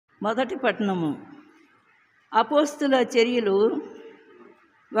మొదటి పట్టణము అపోస్తుల చర్యలు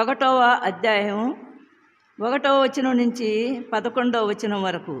 1వ అధ్యాయం 1వ వచనం నుంచి 11వ వచనం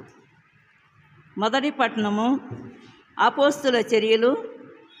వరకు. మొదటి పట్టణము అపోస్తుల చర్యలు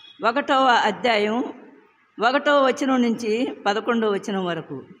 1వ అధ్యాయం 1వ వచనం నుంచి 11వ వచనం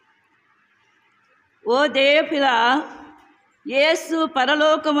వరకు. ఓ దేవపిల, యేసు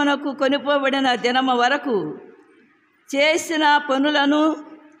పరలోకమునకు కొనిపోబడిన దినము వరకు చేసిన పనులను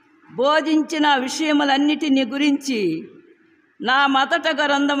బోధించిన విషయములన్నిటిని గురించి నా మొదట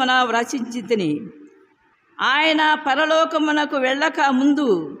గ్రంథమున వ్రాసించితిని. ఆయన పరలోకమునకు వెళ్ళక ముందు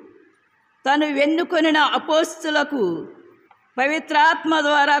తను ఎన్నుకొనిన అపోస్తులకు పవిత్రాత్మ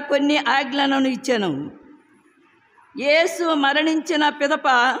ద్వారా కొన్ని ఆజ్ఞలను ఇచ్చెను. యేసు మరణించిన పిదప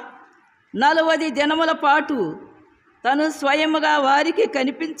 40 దినముల పాటు తను స్వయముగా వారికి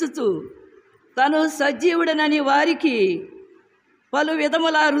కనిపించుచు తను సజీవుడనని వారికి పలు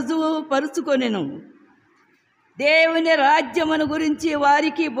విధముల రుజువు పరుచుకొనెను. దేవుని రాజ్యమును గురించి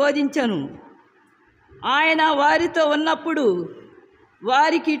వారికి బోధించెను. ఆయన వారితో ఉన్నప్పుడు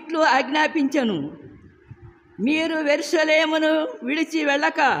వారికి ఇట్లు ఆజ్ఞాపించెను: మీరు యెరూషలేమును విడిచి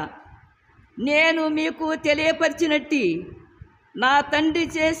వెళ్ళక నేను మీకు తెలియపరిచినట్టి నా తండ్రి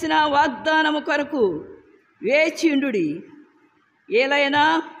చేసిన వాగ్దానము కొరకు వేచియుండుడి. ఏలైనా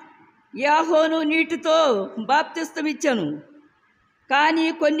యోహాను నీటితో బాప్తిస్తమిచ్చెను, కానీ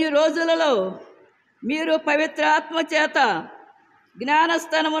కొన్ని రోజులలో మీరు పవిత్రాత్మ చేత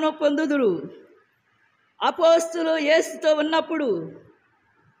జ్ఞానస్నానమును పొందుదురు. అపోస్తులు యేసుతో ఉన్నప్పుడు,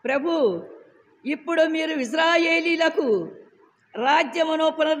 ప్రభు, ఇప్పుడు మీరు ఇశ్రాయేలీలకు రాజ్యమును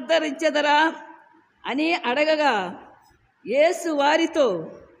పునరుద్ధరించెదరా అని అడగగా, యేసు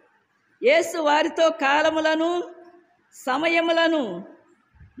వారితో కాలములను సమయములను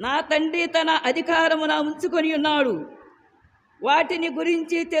నా తండ్రి తన అధికారమున ఉంచుకొని ఉన్నాడు. వాటిని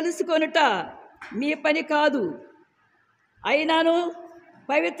గురించి తెలుసుకొనుట మీ పని కాదు. అయినను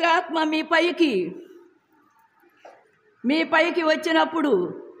పవిత్రాత్మ మీ పైకి వచ్చినప్పుడు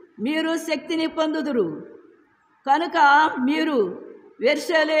మీరు శక్తిని పొందుదురు. కనుక మీరు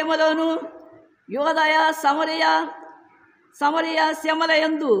యెరూషలేములోను యూదయ సమరయ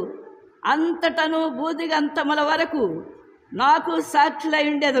శమలయందు అంతటను బూదిగంతముల వరకు నాకు సాక్షులై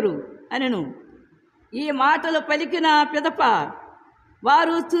ఉండెదరు అనెను. ఈ మాటలు పలికిన పిదప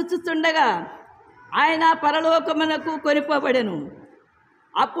వారు చూచుచుండగా ఆయన పరలోకమునకు కొనిపోబడెను.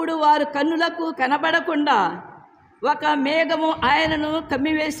 అప్పుడు వారు కన్నులకు కనబడకుండా ఒక మేఘము ఆయనను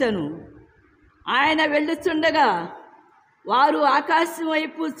కమ్మివేశాను. ఆయన వెళ్ళుచుండగా వారు ఆకాశం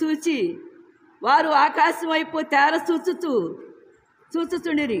వైపు తేర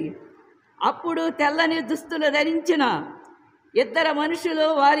చూచుచుండిరి. అప్పుడు తెల్లని దుస్తులు ధరించిన 2 మనుషులు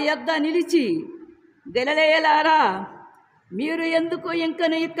వారి యొద్ద నిలిచి, గలిలయలారా, మీరు ఎందుకు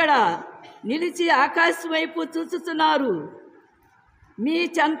ఇంకను ఇక్కడ నిలిచి ఆకాశం వైపు చూచుతున్నారు? మీ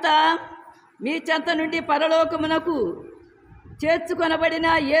చెంత నుండి పరలోకమునకు చేర్చుకొనబడిన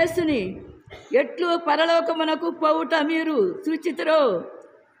యేసుని ఎట్లు పరలోకమునకు పోవుట మీరు చూచితిరో,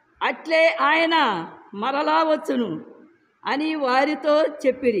 అట్లే ఆయన మరలా వచ్చును అని వారితో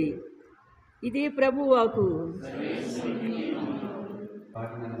చెప్పిరి. ఇది ప్రభువాకు.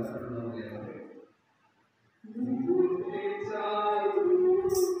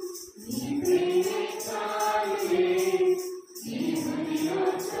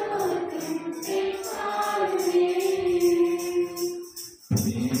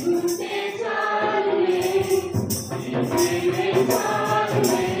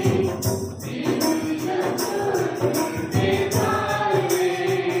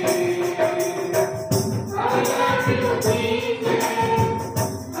 Yeah.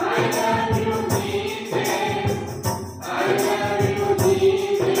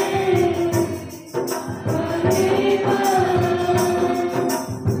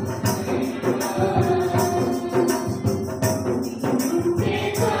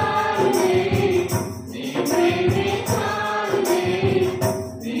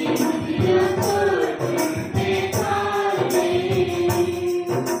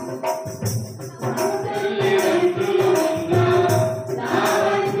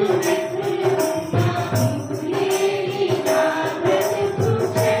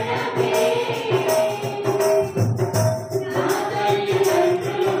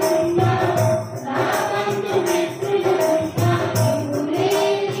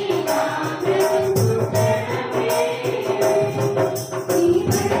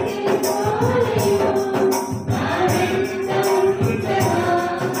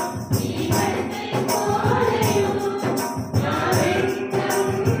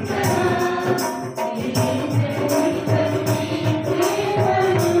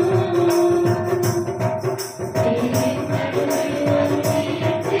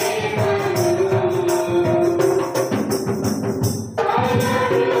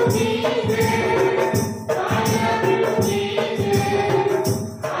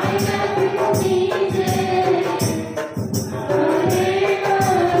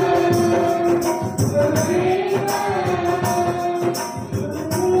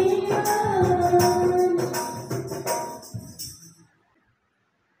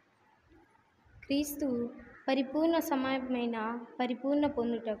 క్రీస్తు పరిపూర్ణ సమయమైన పరిపూర్ణ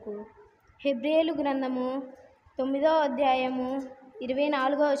పొందుటకు. హెబ్రేలు గ్రంథము 9వ అధ్యాయము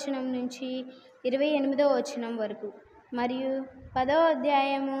 24వ వచనం నుంచి 28వ వచనం వరకు మరియు 10వ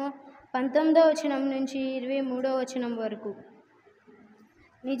అధ్యాయము 19వ వచనం నుంచి 23వ వచనం వరకు.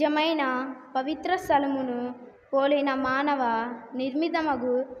 నిజమైన పవిత్ర స్థలమును పోలిన మానవ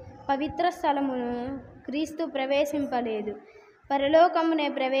నిర్మితమగు పవిత్ర స్థలమును క్రీస్తు ప్రవేశింపలేదు. పరలోకమునే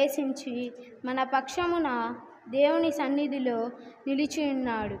ప్రవేశించి మన పక్షమున దేవుని సన్నిధిలో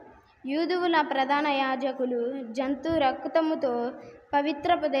నిలిచియున్నాడు. యూదువుల ప్రధాన యాజకులు జంతు రక్తముతో పవిత్ర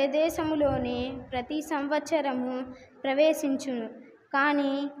ప్రదేశములోని ప్రతి సంవత్సరము ప్రవేశించును.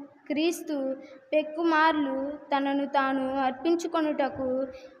 కానీ క్రీస్తు పెక్కుమార్లు తనను తాను అర్పించుకొనుటకు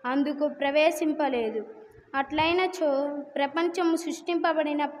అందుకు ప్రవేశింపలేదు. అట్లైనచో ప్రపంచము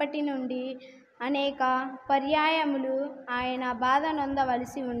సృష్టింపబడినప్పటి నుండి అనేక పర్యాయములు ఆయన బాధ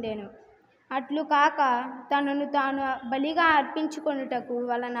నొందవలసి ఉండెను. అట్లు కాక తనను తాను బలిగా అర్పించుకొనుటకు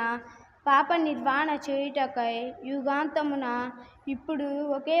వలన పాప నిర్వాణ చేయుటకై యుగాంతమున ఇప్పుడు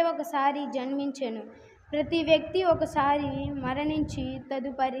ఒకే ఒకసారి జన్మించెను. ప్రతి వ్యక్తి ఒకసారి మరణించి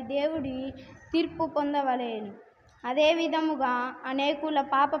తదుపరి దేవుడి తీర్పు పొందవలెను. అదే విధముగా అనేకుల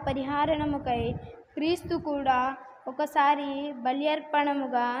పాప పరిహారణముకై క్రీస్తు కూడా ఒకసారి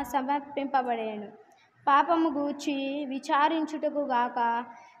బల్యర్పణముగా సమర్పింపబడేను. పాపము గూర్చి విచారించుటకు గాక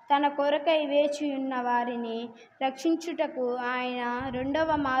తన కొరకై వేచియున్న వారిని రక్షించుటకు ఆయన రెండవ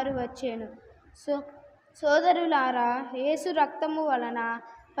మారు వచ్చెను. సోదరులారా, యేసు రక్తము వలన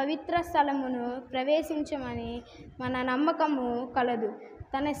పవిత్ర స్థలమును ప్రవేశించమని మన నమ్మకము కలదు.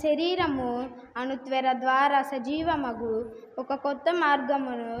 తన శరీరము అనుత్వర ద్వారా సజీవమగు ఒక కొత్త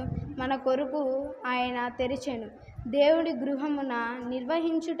మార్గమును మన కొరకు ఆయన తెరిచెను. దేవుడి గృహమున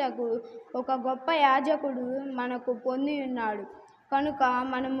నిర్వహించుటకు ఒక గొప్ప యాజకుడు మనకు పొందియున్నాడు కనుక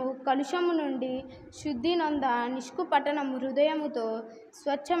మనము కలుషము నుండి శుద్ధి నొంద నిష్కుపటనము హృదయముతో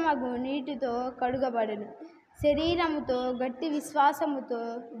స్వచ్ఛమగు నీటితో కడుగబడెను. శరీరముతో గట్టి విశ్వాసముతో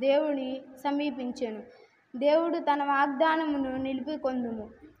దేవుని సమీపించెను. దేవుడు తన వాగ్దానమును నిలిపికొందుము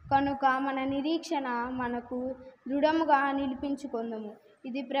కనుక మన నిరీక్షణ మనకు దృఢముగా నిలిపించుకొందుము.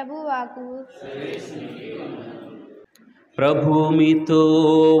 ఇది ప్రభువాకు. ప్రభు మీతో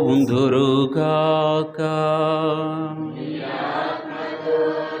ఉందురుగాక.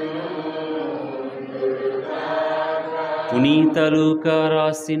 పునీత లూకా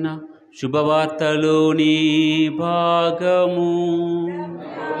రాసిన శుభవార్తలోని భాగము.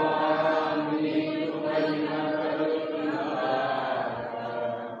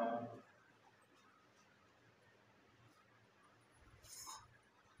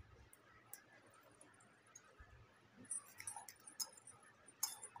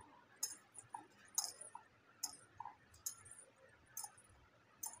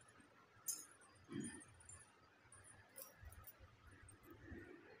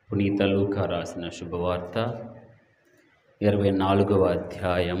 పునీత లూకా రాసిన శుభవార్త 24వ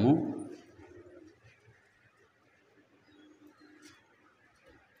అధ్యాయము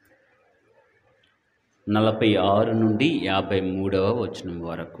 46 నుండి 53వ వచనం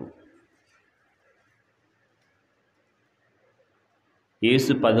వరకు.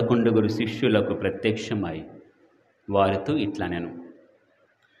 యేసు 11 శిష్యులకు ప్రత్యక్షమై వారితో ఇట్లనెను.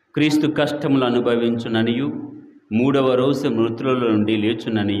 క్రీస్తు కష్టములు అనుభవించుననియు 3వ రోజు మృతుల నుండి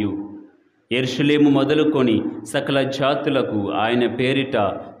లేచుననియు యెరూషలేము మొదలుకొని సకల జాతులకు ఆయన పేరిట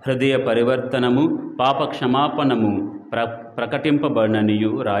హృదయ పరివర్తనము పాప క్షమాపణము ప్రకటింపబడిననియు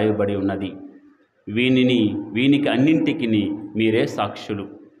రాయబడి ఉన్నది. వీనికి అన్నింటికి మీరే సాక్షులు.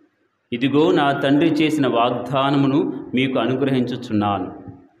 ఇదిగో నా తండ్రి చేసిన వాగ్దానమును మీకు అనుగ్రహించుచున్నాను.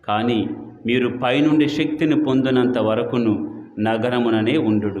 కానీ మీరు పైనుండి శక్తిని పొందినంత వరకును నగరముననే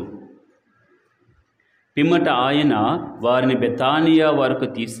ఉండుడు. పిమ్మట ఆయన వారిని బెతానియా వరకు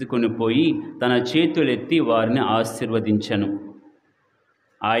తీసుకొని పోయి తన చేతులెత్తి వారిని ఆశీర్వదించెను.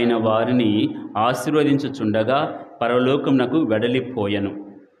 ఆయన వారిని ఆశీర్వదించుచుండగా పరలోకమునకు వెడలిపోయెను.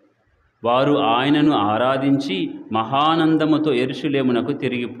 వారు ఆయనను ఆరాధించి మహానందముతో యెరూషలేమునకు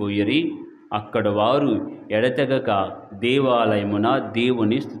తిరిగిపోయిరి. అక్కడ వారు ఎడతెగక దేవాలయమున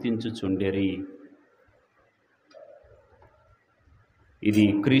దేవుని స్తుతించుచుండిరి. ఇది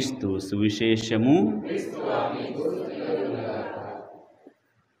క్రీస్తు సువిశేషము.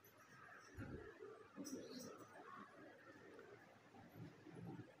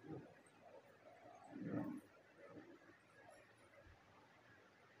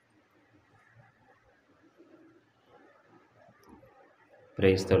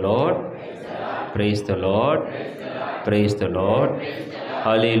 Praise the Lord. Praise the Lord. Praise the Lord.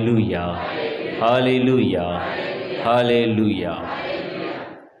 Hallelujah. Hallelujah. Hallelujah.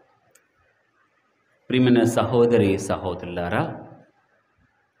 ప్రియమైన సహోదరి సహోదరులారా,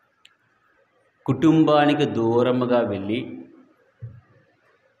 కుటుంబానికి దూరముగా వెళ్ళి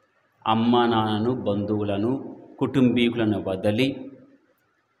అమ్మ నాన్నను, బంధువులను, కుటుంబీకులను వదిలి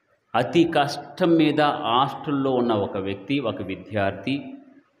అతి కష్టం మీద హాస్టల్లో ఉన్న ఒక వ్యక్తి, ఒక విద్యార్థి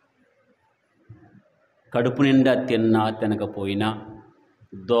కడుపు నిండా తిన్నా తినకపోయినా,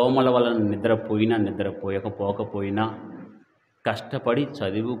 దోమల వలన నిద్రపోయినా నిద్రపోయకపోకపోయినా కష్టపడి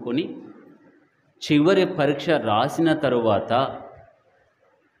చదువుకొని చివరి పరీక్ష రాసిన తరువాత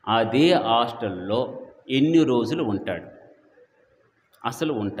అదే హాస్టల్లో ఎన్ని రోజులు ఉంటాడు?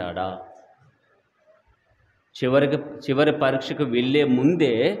 అసలు ఉంటాడా? చివరి పరీక్షకు వెళ్ళే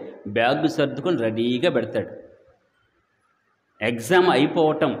ముందే బ్యాగ్ సర్దుకొని రెడీగా పెడతాడు. ఎగ్జామ్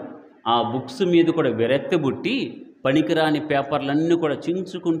అయిపోవటం, ఆ బుక్స్ మీద కూడా విరక్తి పుట్టి పనికిరాని పేపర్లన్నీ కూడా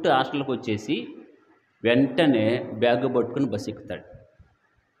చించుకుంటూ హాస్టల్కి వచ్చేసి వెంటనే బ్యాగ్ పట్టుకుని బస్సు ఎక్కుతాడు.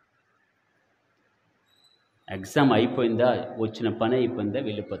 ఎగ్జామ్ అయిపోయిందా, వచ్చిన పని అయిపోయిందా,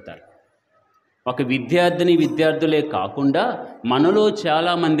 వెళ్ళిపోతారు. ఒక విద్యార్థులే కాకుండా మనలో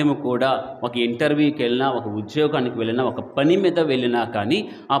చాలామంది కూడా ఒక ఇంటర్వ్యూకి వెళ్ళినా, ఒక ఉద్యోగానికి వెళ్ళినా, ఒక పని మీద వెళ్ళినా కానీ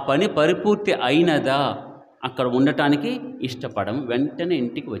ఆ పని పరిపూర్తి అయినదా, అక్కడ ఉండటానికి ఇష్టపడం, వెంటనే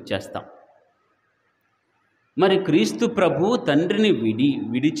ఇంటికి వచ్చేస్తాం. మరి క్రీస్తు ప్రభు తండ్రిని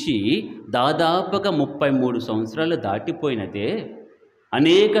విడిచి దాదాపుగా 33 సంవత్సరాలు దాటిపోయినదే.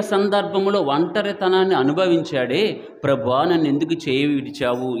 అనేక సందర్భంలో ఒంటరితనాన్ని అనుభవించాడే. ప్రభువా, నన్ను ఎందుకు చేయి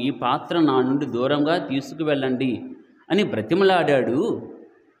విడిచావు? ఈ పాత్ర నా నుండి దూరంగా తీసుకువెళ్ళండి అని బ్రతిమలాడాడు.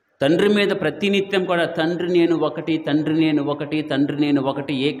 తండ్రి మీద ప్రతినిత్యం కూడా తండ్రి నేను ఒకటి, తండ్రి నేను ఒకటి, తండ్రి నేను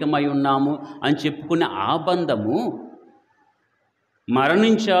ఒకటి, ఏకమై ఉన్నాము అని చెప్పుకునే ఆ బంధము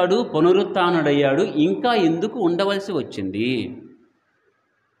మరణించాడు, పునరుత్థానుడయ్యాడు, ఇంకా ఎందుకు ఉండవలసి వచ్చింది?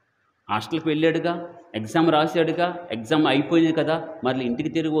 హాస్టల్కి వెళ్ళాడుగా, ఎగ్జామ్ రాశాడుగా, ఎగ్జామ్ అయిపోయింది కదా, మళ్ళీ ఇంటికి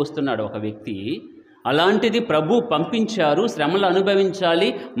తిరిగి వస్తున్నాడు ఒక వ్యక్తి. అలాంటిది ప్రభు పంపించారు, శ్రమలు అనుభవించాలి,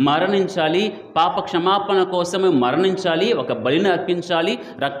 మరణించాలి, పాప క్షమాపణ కోసమే మరణించాలి, ఒక బలిని అర్పించాలి,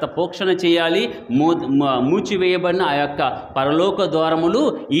 రక్త పోక్షణ చేయాలి, మూచివేయబడిన ఆ యొక్క పరలోక ద్వారములు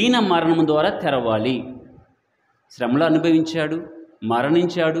ఈయన మరణం ద్వారా తెరవాలి. శ్రమలు అనుభవించాడు,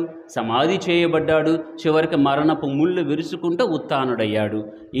 మరణించాడు, సమాధి చేయబడ్డాడు, చివరికి మరణపు ముళ్ళు విరుచుకుంటూ ఉత్థానుడయ్యాడు.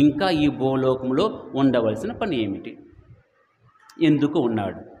 ఇంకా ఈ భూలోకంలో ఉండవలసిన పని ఏమిటి? ఎందుకు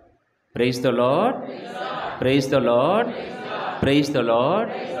ఉన్నాడు? Praise the lord, praise the lord, praise the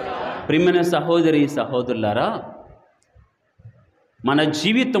lord. ప్రియమైన సహోదరి సహోదరులారా, మన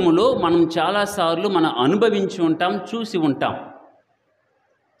జీవితంలో మనం చాలాసార్లు మనం అనుభవించి ఉంటాం, చూసి ఉంటాం.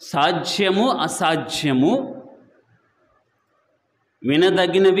 సాధ్యము అసాధ్యము,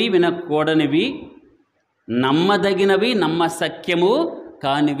 వినదగినవి వినకూడనివి, నమ్మదగినవి నమ్మశక్యము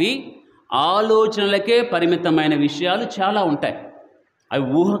కానివి, ఆలోచనలకే పరిమితమైన విషయాలు చాలా ఉంటాయి. అవి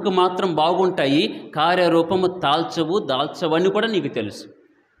ఊహకు మాత్రం బాగుంటాయి, కార్యరూపము దాల్చవని కూడా నీకు తెలుసు.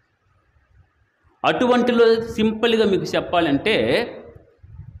 అటువంటిలో సింపుల్గా మీకు చెప్పాలంటే,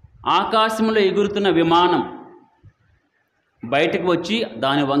 ఆకాశంలో ఎగురుతున్న విమానం బయటకు వచ్చి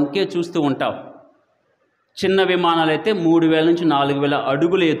దాని వంకే చూస్తూ ఉంటావు. చిన్న విమానాలు అయితే 3000 నుంచి 4000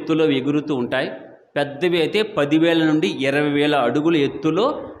 అడుగుల ఎత్తులో ఎగురుతూ ఉంటాయి. పెద్దవి అయితే 10,000 నుండి 20,000 అడుగుల ఎత్తులో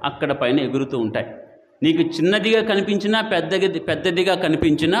అక్కడ పైన ఎగురుతూ ఉంటాయి. నీకు చిన్నదిగా కనిపించినా పెద్దదిగా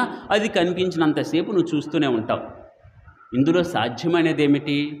కనిపించినా అది కనిపించినంతసేపు నువ్వు చూస్తూనే ఉంటావు. ఇందులో సాధ్యమైనది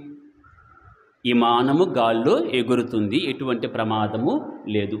ఏమిటి? విమానము గాల్లో ఎగురుతుంది, ఎటువంటి ప్రమాదము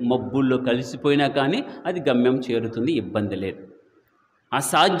లేదు. మబ్బుల్లో కలిసిపోయినా కానీ అది గమ్యం చేరుతుంది, ఇబ్బంది లేదు.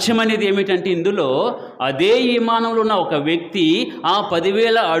 అసాధ్యమనేది ఏమిటంటే, ఇందులో అదే విమానంలో ఉన్న ఒక వ్యక్తి ఆ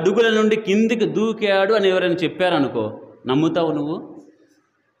 10,000 అడుగుల నుండి కిందికి దూకాడు అని ఎవరైనా చెప్పారనుకో, నమ్ముతావు నువ్వు?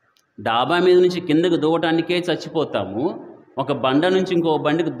 డాబా మీద నుంచి కిందకు దూకటానికే చచ్చిపోతాము, ఒక బండ నుంచి ఇంకో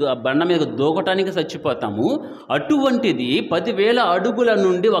బండ మీద దూకటానికి చచ్చిపోతాము. అటువంటిది 10,000 అడుగుల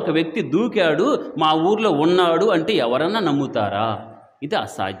నుండి ఒక వ్యక్తి దూకాడు, మా ఊర్లో ఉన్నాడు అంటే ఎవరన్నా నమ్ముతారా? ఇది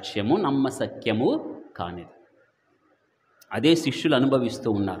అసాధ్యము, నమ్మశక్యము కానిది. అదే శిష్యులు అనుభవిస్తూ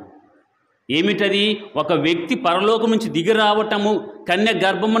ఉన్నారు. ఏమిటది? ఒక వ్యక్తి పరలోకం నుంచి దిగి రావటము, కన్య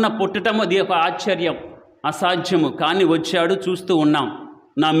గర్భమున పుట్టటము, అది ఒక ఆశ్చర్యం, అసాధ్యము. కానీ వచ్చాడు, చూస్తూ ఉన్నాం,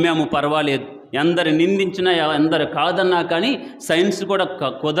 నమ్మాము, పర్వాలేదు. ఎందరు నిందించినా, ఎందరు కాదన్నా కానీ, సైన్స్ కూడా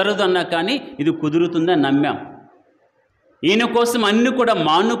కుదరదు అన్నా కానీ ఇది కుదురుతుందని నమ్మాం. ఈయన కోసం అన్ని కూడా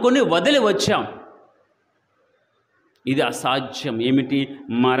మానుకొని వదిలి వచ్చాం. ఇది అసాధ్యం. ఏమిటి?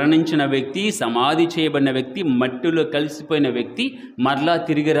 మరణించిన వ్యక్తి, సమాధి చేయబడిన వ్యక్తి, మట్టిలో కలిసిపోయిన వ్యక్తి మరలా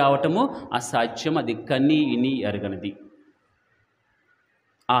తిరిగి రావటము అసాధ్యం. అది కని ఇని ఎరగనిది.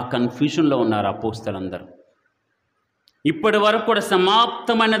 ఆ కన్ఫ్యూషన్లో ఉన్నారు అపోస్తలులందరూ. ఇప్పటి వరకు కూడా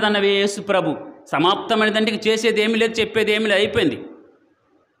సమాప్తమైనదన్నవే యేసు ప్రభు. సమాప్తమైనదంటే చేసేది ఏమీ లేదు, చెప్పేది ఏమీ లేదు, అయిపోయింది.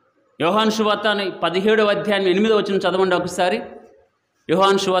 యోహాను సువార్త 17వ అధ్యాయం 8వ వచనం చదవండి ఒకసారి.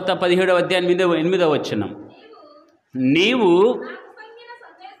 యోహాను సువార్త 17వ అధ్యాయం 8వ వచనం. నీవు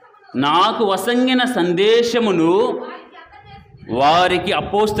నాకు వసంగిన సందేశమును వారికి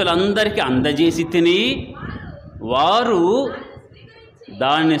అపోస్తలందరికీ అందజేసి తిని వారు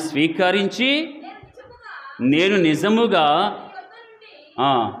దాన్ని స్వీకరించి నేను నిజముగా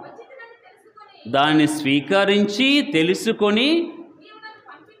దాన్ని స్వీకరించి తెలుసుకొని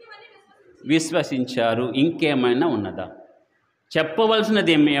విశ్వసించారు. ఇంకేమైనా ఉన్నదా?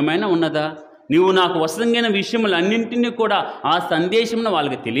 చెప్పవలసినది ఏమైనా ఉన్నదా? నువ్వు నాకు వసంగిన విషయములన్నింటినీ కూడా ఆ సందేశమును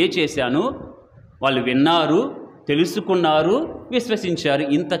వాళ్ళకి తెలియచేశాను, వాళ్ళు విన్నారు, తెలుసుకున్నారు, విశ్వసించారు.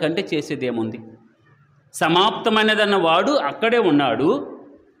 ఇంతకంటే చేసేదేముంది? సమాప్తమైనదన్న వాడు అక్కడే ఉన్నాడు,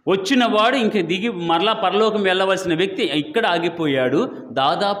 వచ్చిన వాడు ఇంక దిగి మరలా పరలోకం వెళ్ళవలసిన వ్యక్తి ఇక్కడ ఆగిపోయాడు.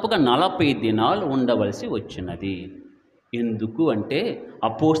 దాదాపుగా 40 దినాలు ఉండవలసి వచ్చినది. ఎందుకు అంటే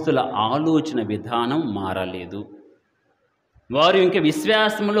అపోస్తుల ఆలోచన విధానం మారలేదు. వారు ఇంక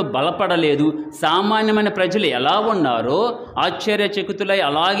విశ్వాసంలో బలపడలేదు. సామాన్యమైన ప్రజలు ఎలా ఉన్నారో, ఆశ్చర్యచకితులై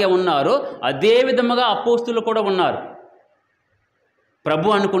అలాగే ఉన్నారో అదే విధముగా అపోస్తులు కూడా ఉన్నారు.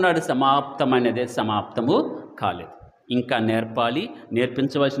 ప్రభు అనుకున్నాడు సమాప్తమైనదే, సమాప్తము కాలేదు, ఇంకా నేర్పాలి,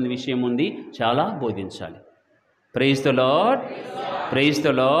 నేర్పించవలసిన విషయం ఉంది, చాలా బోధించాలి. Praise the lord, praise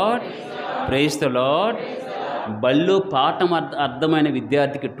the lord, praise the lord. బళ్ళు పాఠం అర్థమైన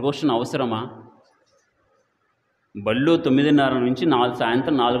విద్యార్థికి ట్యూషన్ అవసరమా? బళ్ళు 9:30 నుంచి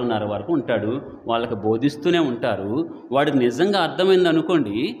సాయంత్రం 4:30 వరకు ఉంటాడు, వాళ్ళకి బోధిస్తూనే ఉంటారు. వాడికి నిజంగా అర్థమైంది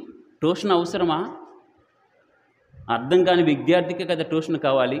అనుకోండి, ట్యూషన్ అవసరమా? అర్థం కాని విద్యార్థికే కదా ట్యూషన్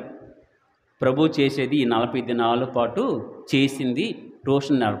కావాలి. ప్రభు చేసేది ఈ 40 దినాల పాటు చేసింది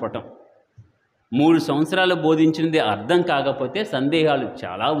ట్యూషన్ నడపటం. 3 సంవత్సరాలు బోధించింది అర్థం కాకపోతే, సందేహాలు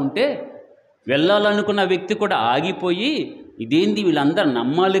చాలా ఉంటే, వెళ్ళాలనుకున్న వ్యక్తి కూడా ఆగిపోయి ఇదేంది వీళ్ళందరూ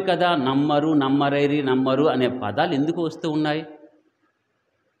నమ్మాలి కదా, నమ్మరు అనే పదాలు ఎందుకు వస్తూ ఉన్నాయి?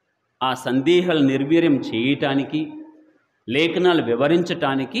 ఆ సందేహాలు నిర్వీర్యం చేయటానికి, లేఖనాలు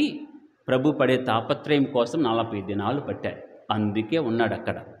వివరించటానికి ప్రభు పడే తాపత్రయం కోసం 40 దినాలు పట్టాయి. అందుకే ఉన్నాడు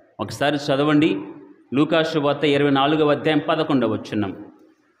అక్కడ. ఒకసారి చదవండి, లూకా సువార్త 24వ అధ్యాయం 11వ వచనం.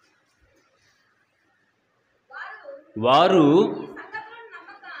 వారు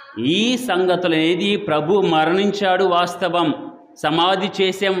ఈ సంగతులు అనేది ప్రభు మరణించాడు వాస్తవం, సమాధి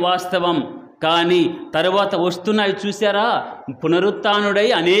చేసాం వాస్తవం, కానీ తర్వాత వస్తున్నాయి చూసారా, పునరుత్థానుడై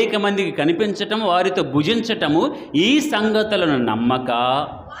అనేక మందికి కనిపించటం, వారితో భుజించటము, ఈ సంగతులను నమ్మక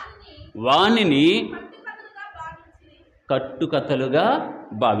వానిని కట్టుకథలుగా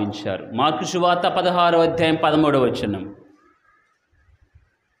భావించారు. మార్కు సువార్త 16వ అధ్యాయం 13వ వచనం.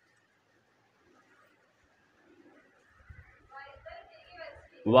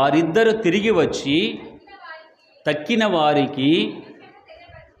 వారిద్దరు తిరిగి వచ్చి తక్కిన వారికి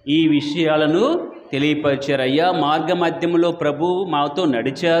ఈ విషయాలను తెలియపరిచారు. అయ్యా, మార్గ మధ్యములో ప్రభువు మాతో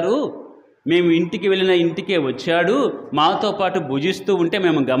నడిచారు, మేము ఇంటికి వెళ్ళిన ఇంటికే వచ్చాడు, మాతో పాటు భుజిస్తూ ఉంటే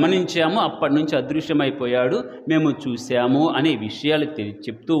మేము గమనించాము, అప్పటి నుంచి అదృశ్యమైపోయాడు, మేము చూసాము అనే విషయాలు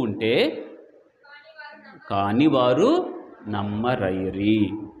చెప్తూ ఉంటే కానీ వారు నమ్మరైరి.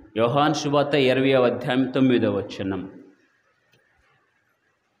 యోహాను సువార్త 20వ అధ్యాయం 9వ వచనం.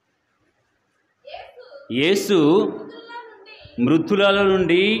 యేసు మృతులలో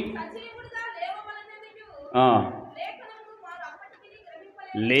నుండి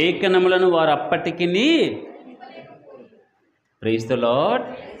లేఖనములను వారు అప్పటికి praise the lord,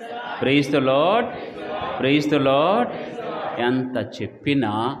 praise the lord, praise the lord. ఎంత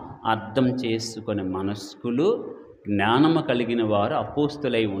చెప్పినా అర్థం చేసుకునే మనస్కులు, జ్ఞానము కలిగిన వారు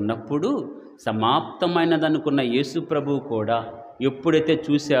అపోస్తులై ఉన్నప్పుడు సమాప్తమైనదనుకున్న యేసు ప్రభువు కూడా ఎప్పుడైతే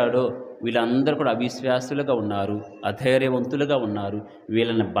చూశాడో వీళ్ళందరూ కూడా అవిశ్వాసులుగా ఉన్నారు, అధైర్యవంతులుగా ఉన్నారు,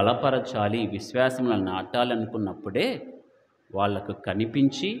 వీళ్ళని బలపరచాలి, విశ్వాసంలో నాటాలనుకున్నప్పుడే వాళ్లకు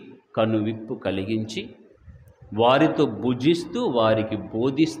కనిపించి కనువిప్పు కలిగించి వారితో భుజిస్తూ, వారికి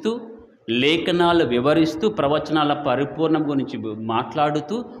బోధిస్తూ, లేఖనాలు వివరిస్తూ, ప్రవచనాల పరిపూర్ణం గురించి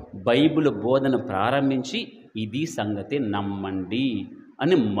మాట్లాడుతూ బైబిల్ బోధన ప్రారంభించి ఇది సంగతి నమ్మండి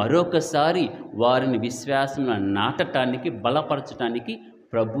అని మరొకసారి వారిని విశ్వాసంలో నాటటానికి, బలపరచటానికి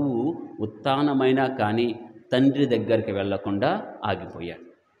ప్రభువు ఉత్థానమైనా కానీ తండ్రి దగ్గరికి వెళ్లకుండా ఆగిపోయాడు.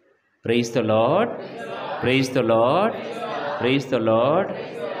 Praise the lord, praise the lord, praise the lord.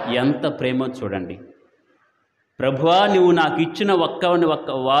 ఎంత ప్రేమో చూడండి. ప్రభువా, నువ్వు నాకు ఇచ్చిన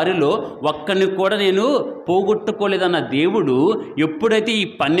వారిలో ఒక్కని కూడా నేను పోగొట్టుకోలేదన్న దేవుడు ఎప్పుడైతే ఈ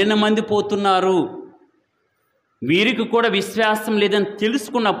 12 మంది పోతున్నారు, వీరికి కూడా విశ్వాసం లేదని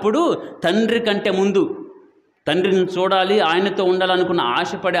తెలుసుకున్నప్పుడు తండ్రి కంటే ముందు తండ్రిని చూడాలి, ఆయనతో ఉండాలనుకున్న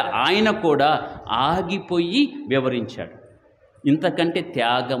ఆశపడే ఆయన కూడా ఆగిపోయి వివరించాడు. ఇంతకంటే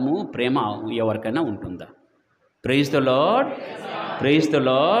త్యాగము, ప్రేమ ఎవరికైనా ఉంటుందా? Praise the lord, praise the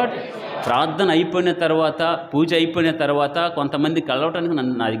lord. ప్రార్థన అయిపోయిన తర్వాత, పూజ అయిపోయిన తర్వాత కొంతమంది కలవటానికి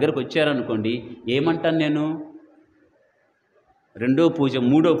నా దగ్గరకు వచ్చారనుకోండి, ఏమంటాను నేను? రెండో పూజ,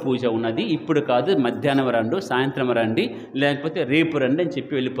 మూడో పూజ ఉన్నది, ఇప్పుడు కాదు, మధ్యాహ్నం రండి, సాయంత్రం రండి, లేకపోతే రేపు రండి అని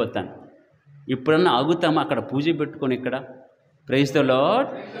చెప్పి వెళ్ళిపోతాను. ఇప్పుడన్నా ఆగుతామా అక్కడ పూజ పెట్టుకొని ఇక్కడ? Praise the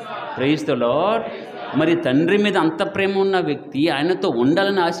lord, praise the lord. మరి తండ్రి మీద అంత ప్రేమ ఉన్న వ్యక్తి, ఆయనతో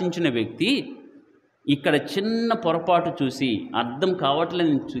ఉండాలని ఆశించిన వ్యక్తి ఇక్కడ చిన్న పొరపాటు చూసి అర్థం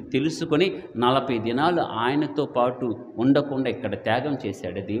కావట్లేదని తెలుసుకొని 40 దినాలు ఆయనతో పాటు ఉండకుండా ఇక్కడ త్యాగం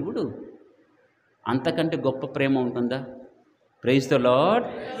చేశాడు దేవుడు. అంతకంటే గొప్ప ప్రేమ ఉంటుందా? Praise the lord,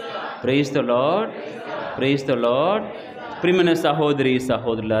 praise the lord, praise the lord. ప్రియమైన సహోదరి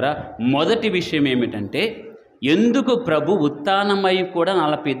సహోదరులారా, మొదటి విషయం ఏమిటంటే, ఎందుకు ప్రభు ఉత్థానమై కూడా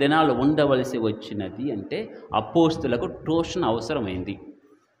 40 దినాలు ఉండవలసి వచ్చినది అంటే, అపోస్తులకు ట్యూషన్ అవసరమైంది.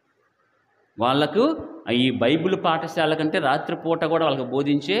 వాళ్ళకు ఈ బైబిల్ పాఠశాల కంటే రాత్రిపూట కూడా వాళ్ళకి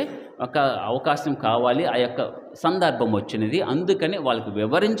బోధించే ఒక అవకాశం కావాలి, ఆ యొక్క సందర్భం వచ్చినది. అందుకని వాళ్ళకు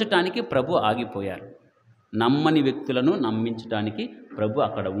వివరించడానికి ప్రభు ఆగిపోయారు. నమ్మని వ్యక్తులను నమ్మించడానికి ప్రభు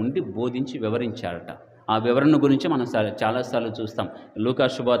అక్కడ ఉండి బోధించి వివరించారట. ఆ వివరణ గురించి మనం చాలాసార్లు చూస్తాం. లూకా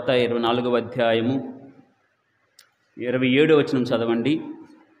శుభవార్త 24వ అధ్యాయము 27వ వచనం చదవండి.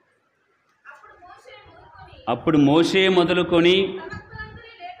 అప్పుడు మోషే మొదలుకొని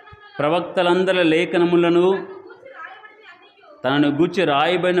ప్రవక్తలందరి లేఖనములను తనను గూర్చి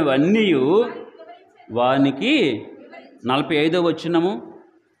రాయబడినవన్నీ వానికి 45వ వచనము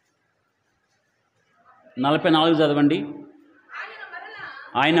 44 చదవండి.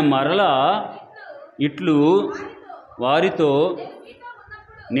 ఆయన మరలా ఇట్లు వారితో,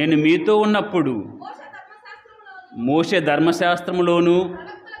 నేను మీతో ఉన్నప్పుడు మోషే ధర్మశాస్త్రములోను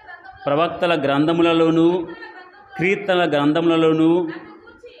ప్రవక్తల గ్రంథములలోను కీర్తనల గ్రంథములలోను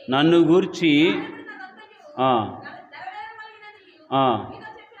నన్ను గూర్చి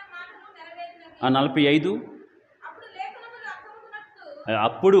 45,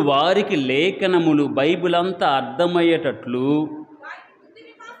 అప్పుడు వారికి లేఖనములు, బైబిల్ అంతా అర్థమయ్యేటట్లు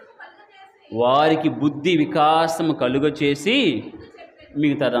వారికి బుద్ధి వికాసము కలుగచేసి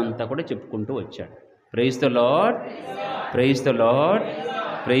మిగతాదంతా కూడా చెప్పుకుంటూ వచ్చాడు. Praise the lord, praise the lord,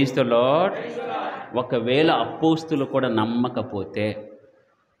 praise the lord. ఒకవేళ అపోస్తులు కూడా నమ్మకపోతే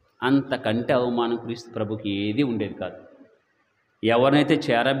అంతకంటే అవమానం క్రీస్తు ప్రభుకి ఏది ఉండేది కాదు. ఎవరినైతే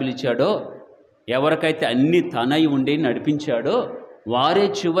చేరబిలిచాడో, ఎవరికైతే అన్ని తనై ఉండి నడిపించాడో, వారే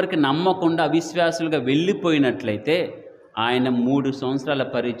చివరికి నమ్మకుండా అవిశ్వాసులుగా వెళ్ళిపోయినట్లయితే ఆయన 3 సంవత్సరాల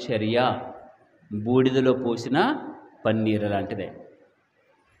పరిచర్య బూడిదలో పోసిన పన్నీరు లాంటిదే.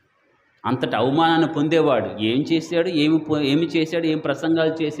 అంతటి అవమానాన్ని పొందేవాడు. ఏం చేశాడు, ఏమి చేశాడు, ఏం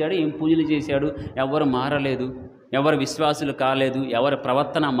ప్రసంగాలు చేశాడు, ఏం పూజలు చేశాడు? ఎవరు మారలేదు, ఎవరు విశ్వాసులు కాలేదు, ఎవరి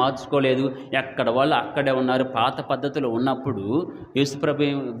ప్రవర్తన మార్చుకోలేదు, ఎక్కడ వాళ్ళు అక్కడే ఉన్నారు. పాత పద్ధతులు ఉన్నప్పుడు యేసుప్రభు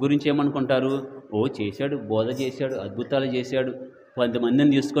గురించి ఏమనుకుంటారు? ఓ చేశాడు, బోధ చేశాడు, అద్భుతాలు చేశాడు, 10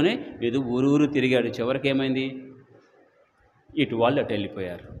 మందిని తీసుకొని ఏదో ఊరూరు తిరిగాడు. చివరికి ఏమైంది? ఇటు వాళ్ళు అటు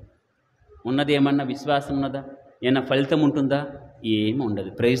వెళ్ళిపోయారు. ఉన్నది ఏమన్నా విశ్వాసం ఉన్నదా? ఏమన్నా ఫలితం ఉంటుందా? ఏమి ఉండదు.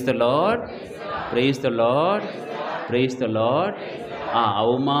 Praise the lord, praise the lord, praise the lord. ఆ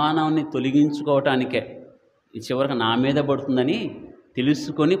అవమానాన్ని తొలగించుకోవటానికే చివరికి నా మీద పడుతుందని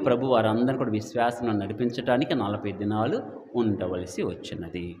తెలుసుకొని ప్రభు వారందరూ కూడా విశ్వాసంలో నడిపించడానికి 40 దినాలు ఉండవలసి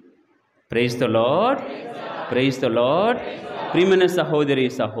వచ్చినది. Praise the lord, praise the lord. ప్రియమైన సహోదరి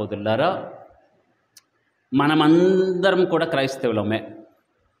సహోదరులారా, మనమందరం కూడా క్రైస్తవులమే.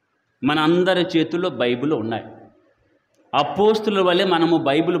 మనందరి చేతుల్లో బైబిల్ ఉన్నాయి. అపోస్తుల వల్లే మనము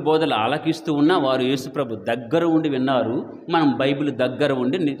బైబిల్ బోధలు ఆలకిస్తూ ఉన్నా, వారు యేసుప్రభు దగ్గర ఉండి విన్నారు, మనం బైబిల్ దగ్గర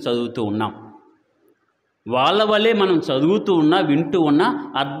ఉండి చదువుతూ ఉన్నాం. వాళ్ళ వల్లే మనం చదువుతూ ఉన్నా, వింటూ ఉన్నా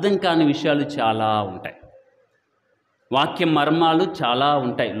అర్థం కాని విషయాలు చాలా ఉంటాయి. వాక్య మర్మాలు చాలా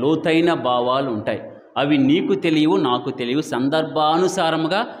ఉంటాయి, లోతైన భావాలు ఉంటాయి. అవి నీకు తెలియవు, నాకు తెలియవు.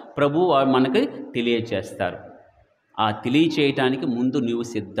 సందర్భానుసారముగా ప్రభు మనకి తెలియచేస్తారు. ఆ తెలియచేయటానికి ముందు నీవు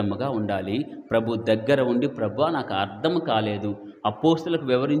సిద్ధముగా ఉండాలి. ప్రభు దగ్గర ఉండి, ప్రభు నాకు అర్థం కాలేదు, అపోస్తులకు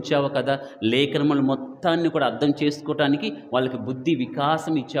వివరించావు కదా, లేఖనములు మొత్తాన్ని కూడా అర్థం చేసుకోవటానికి వాళ్ళకి బుద్ధి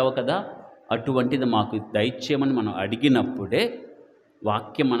వికాసం ఇచ్చావు కదా, అటువంటిది మాకు దయచేయమని మనం అడిగినప్పుడే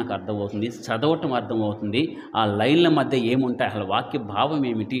వాక్యం మనకు అర్థమవుతుంది, చదవటం అర్థమవుతుంది. ఆ లైన్ల మధ్య ఏముంటాయి, అసలు వాక్య భావం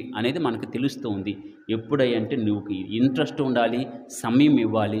ఏమిటి అనేది మనకు తెలుస్తూ ఉంది. ఎప్పుడంటే నువ్వు ఇంట్రెస్ట్ ఉండాలి, సమయం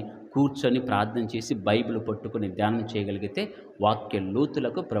ఇవ్వాలి, కూర్చొని ప్రార్థన చేసి బైబిల్ పట్టుకొని ధ్యానం చేయగలిగితే వాక్య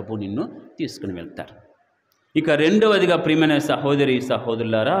లోతులకు ప్రభు నిన్ను తీసుకుని వెళ్తారు. ఇక రెండవదిగా ప్రియమైన సహోదరి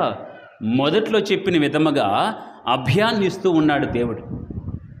సహోదరులారా, మొదట్లో చెప్పిన విధముగా అభయాన్ని ఇస్తూ ఉన్నాడు దేవుడు,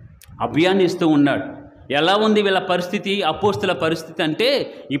 అభయాన్ని ఇస్తూ ఉన్నాడు. ఎలా ఉంది వీళ్ళ పరిస్థితి, అపోస్తుల పరిస్థితి అంటే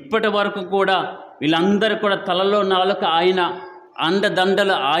ఇప్పటి వరకు కూడా వీళ్ళందరూ కూడా తలలో నాలుక ఆయన,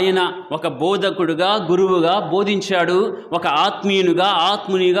 అండదండలు ఆయన, ఒక బోధకుడుగా గురువుగా బోధించాడు, ఒక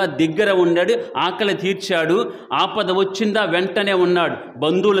ఆత్మీయునిగా దగ్గర ఉన్నాడు, ఆకలి తీర్చాడు, ఆపద వచ్చిందా వెంటనే ఉన్నాడు.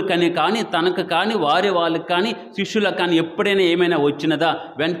 బంధువులకని కానీ తనకు కానీ వాళ్ళకి కానీ శిష్యులకు కానీ ఎప్పుడైనా ఏమైనా వచ్చినదా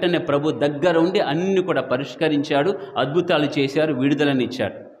వెంటనే ప్రభు దగ్గర ఉండి అన్ని కూడా పరిష్కరించాడు, అద్భుతాలు చేశారు,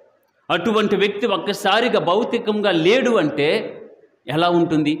 విడుదలనిచ్చాడు. అటువంటి వ్యక్తి ఒక్కసారిగా భౌతికంగా లేడు అంటే ఎలా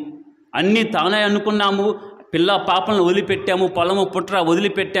ఉంటుంది? అన్నీ తానే అనుకున్నాము, పిల్ల పాపలను వదిలిపెట్టాము, పొలము పుట్ర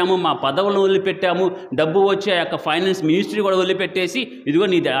వదిలిపెట్టాము, మా పదవులను వదిలిపెట్టాము, డబ్బు వచ్చే యొక్క ఫైనాన్స్ మినిస్ట్రీ కూడా వదిలిపెట్టేసి ఇదిగో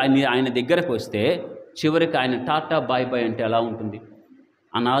ఆయన దగ్గరకు వస్తే చివరికి ఆయన టాటా బాయ్ బాయ్ అంటే ఎలా ఉంటుంది?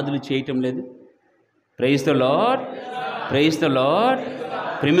 అనాథులు చేయటం లేదు. Praise the lord, praise the lord.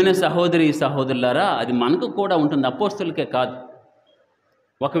 ప్రియమైన సహోదరులారా, అది మనకు కూడా ఉంటుంది, అపోస్తులకే కాదు.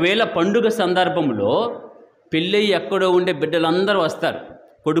 ఒకవేళ పండుగ సందర్భంలో పెళ్ళి ఎక్కడో ఉండే బిడ్డలందరూ వస్తారు,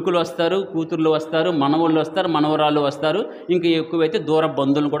 కొడుకులు వస్తారు, కూతుర్లు వస్తారు, మనవళ్ళు వస్తారు, మనవరాళ్ళు వస్తారు, ఇంకా ఎక్కువైతే దూర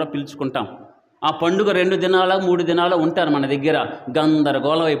బంధువులను కూడా పిలుచుకుంటాం. ఆ పండుగ 2 దినాల 3 దినాల ఉంటారు మన దగ్గర.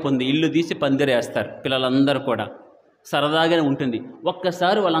 గందరగోళం అయిపోయింది, ఇల్లు తీసి పందిరేస్తారు పిల్లలందరూ కూడా. సరదాగానే ఉంటుంది.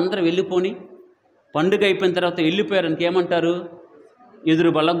 ఒక్కసారి వాళ్ళందరూ వెళ్ళిపోని పండుగ అయిపోయిన తర్వాత వెళ్ళిపోయారని ఏమంటారు?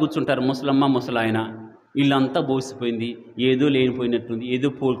 ఎదురు బల్ల కూర్చుంటారు, ముసలమ్మ ముసలాయన. ఇల్లంతా బోసిపోయింది, ఏదో లేనిపోయినట్టుంది, ఏదో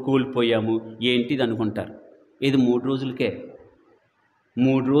కూలిపోయాము, ఏంటిది అనుకుంటారు. ఇది 3 రోజులకే.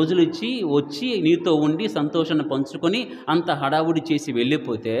 3 రోజులు వచ్చి నీతో ఉండి సంతోషాన్ని పంచుకొని అంత హడావుడి చేసి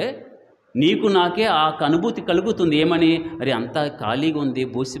వెళ్ళిపోతే నీకు నాకే ఆ అనుభూతి కలుగుతుంది. ఏమని? మరి అంతా ఖాళీగా ఉంది,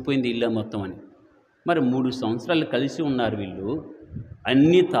 బోసిపోయింది ఇల్లు మొత్తం అని. మరి 3 సంవత్సరాలు కలిసి ఉన్నారు వీళ్ళు,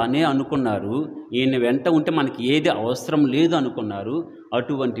 అన్నీ తానే అనుకున్నారు, ఈయన వెంట ఉంటే మనకి ఏది అవసరం లేదు అనుకున్నారు.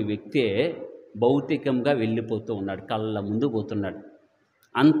 అటువంటి వ్యక్తే భౌతికంగా వెళ్ళిపోతూ ఉన్నాడు, కళ్ళ ముందు పోతున్నాడు.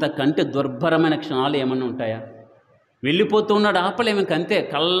 అంతకంటే దుర్భరమైన క్షణాలు ఏమన్నా ఉంటాయా? వెళ్ళిపోతూ ఉన్నాడు, ఆపలేము, ఇంకంతే,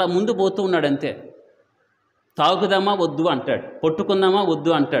 కళ్ళ ముందు పోతూ ఉన్నాడు అంతే. తాగుదామా వద్దు అంటాడు, పట్టుకుందామా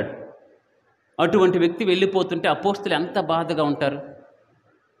వద్దు అంటాడు. అటువంటి వ్యక్తి వెళ్ళిపోతుంటే అపోస్తులు ఎంత బాధగా ఉంటారు.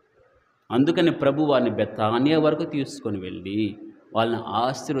 అందుకని ప్రభు వారిని బెతానియా వరకు తీసుకొని వెళ్ళి వాళ్ళని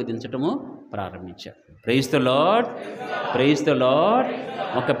ఆశీర్వదించటము ప్రారంభించారు. Praise the lord, praise the lord.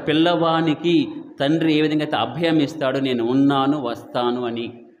 ఒక పిల్లవానికి తండ్రి ఏ విధంగా అయితే అభయం ఇస్తాడో, నేను ఉన్నాను వస్తాను అని,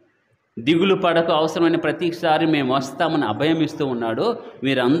 దిగులు పడక, అవసరమైన ప్రతిసారి మేము వస్తామని అభయం ఇస్తూ ఉన్నాడో,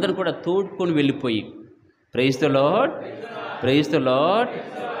 మీరందరూ కూడా తోడుకొని వెళ్ళిపోయి praise the lord, praise the lord,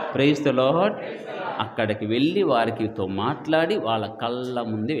 praise the lord అక్కడికి వెళ్ళి వారితో మాట్లాడి వాళ్ళ కళ్ళ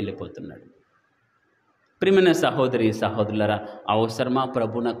ముందే వెళ్ళిపోతున్నాడు. ప్రియమైన సహోదరులారా, అవసరమా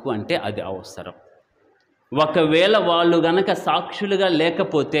ప్రభునకు అంటే అది అవసరం. ఒకవేళ వాళ్ళు గనక సాక్షులుగా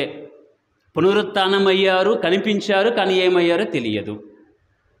లేకపోతే, పునరుత్థానమయ్యారు, కనిపించారు, కానీ ఏమయ్యారో తెలియదు.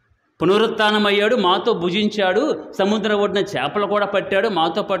 పునరుత్థానమయ్యాడు, మాతో భుజించాడు, సముద్ర ఒడ్డున చేపలు కూడా పట్టాడు,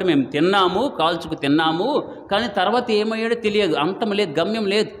 మాతో పాటు మేము తిన్నాము, కాల్చుకు తిన్నాము, కానీ తర్వాత ఏమయ్యాడో తెలియదు, అంతం లేదు, గమ్యం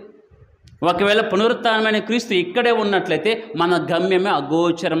లేదు. ఒకవేళ పునరుత్థానమైన క్రీస్తు ఇక్కడే ఉన్నట్లయితే మన గమ్యమే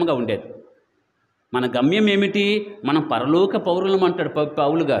అగోచరంగా ఉండేది. మన గమ్యం ఏమిటి? మనం పరలోక పౌరులం అంటాడు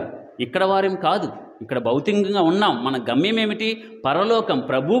పౌలు గారు. ఇక్కడ వారేం కాదు, ఇక్కడ భౌతికంగా ఉన్నాం. మన గమ్యం ఏమిటి? పరలోకం.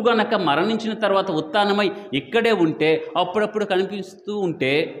 ప్రభు గనక మరణించిన తర్వాత ఉత్థానమై ఇక్కడే ఉంటే, అప్పుడప్పుడు కనిపిస్తూ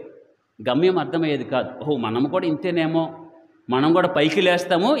ఉంటే గమ్యం అర్థమయ్యేది కాదు. ఓహో, మనం కూడా ఇంతేనేమో, మనం కూడా పైకి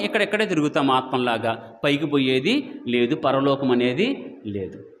లేస్తాము, ఇక్కడెక్కడే తిరుగుతాం ఆత్మలాగా, పైకి పోయేది లేదు, పరలోకం అనేది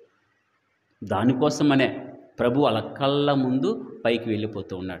లేదు. దానికోసమనే ప్రభు అలా కళ్ళ ముందు పైకి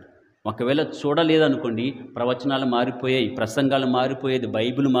వెళ్ళిపోతూ ఉన్నాడు. ఒకవేళ చూడలేదనుకోండి, ప్రవచనాలు మారిపోయాయి, ప్రసంగాలు మారిపోయేది,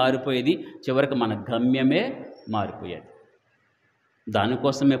 బైబిల్ మారిపోయేది, చివరికి మన గమ్యమే మారిపోయేది.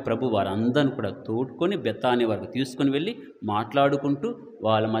 దానికోసమే ప్రభు వారందరిని కూడా తోడుకొని బెతాని వరకు తీసుకొని వెళ్ళి మాట్లాడుకుంటూ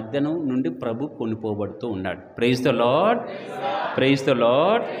వాళ్ళ మధ్యన నుండి ప్రభు కొనిపోబడుతూ ఉన్నాడు. Praise the lord, praise the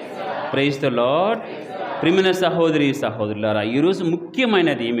lord, praise the lord. ప్రియమైన సహోదరులారా, ఈరోజు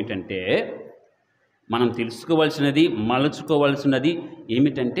ముఖ్యమైనది ఏమిటంటే, మనం తెలుసుకోవాల్సినది, మలచుకోవాల్సినది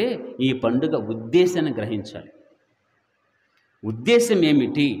ఏమిటంటే, ఈ పండుగ ఉద్దేశాన్ని గ్రహించాలి. ఉద్దేశం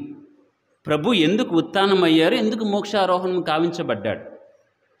ఏమిటి? ప్రభు ఎందుకు ఉత్థానమయ్యారు, ఎందుకు మోక్షారోహణం కావించబడ్డాడు,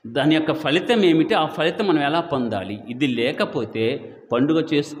 దాని యొక్క ఫలితం ఏమిటి, ఆ ఫలితం మనం ఎలా పొందాలి? ఇది లేకపోతే పండుగ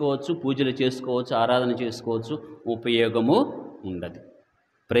చేసుకోవచ్చు, పూజలు చేసుకోవచ్చు, ఆరాధన చేసుకోవచ్చు, ఉపయోగము ఉండదు.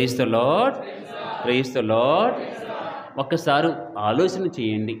 Praise the lord, praise the lord. ఒక్కసారి ఆలోచన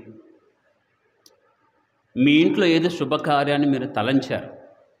చేయండి. మీ ఇంట్లో ఏదో శుభకార్యాన్ని మీరు తలంచారు,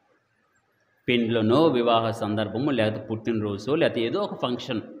 పెండ్లనో, వివాహ సందర్భము, లేకపోతే పుట్టినరోజు, లేకపోతే ఏదో ఒక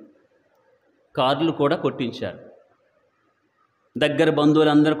ఫంక్షన్, కార్డులు కూడా కొట్టించారు. దగ్గర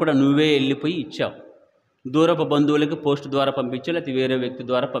బంధువులందరూ కూడా నువ్వే వెళ్ళిపోయి ఇచ్చావు. దూరపు బంధువులకి పోస్ట్ ద్వారా పంపించావు, లేకపోతే వేరే వ్యక్తి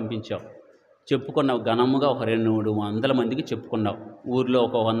ద్వారా పంపించావు. చెప్పుకున్నావు ఘనముగా ఒక 200-300 మందికి చెప్పుకున్నావు. ఊర్లో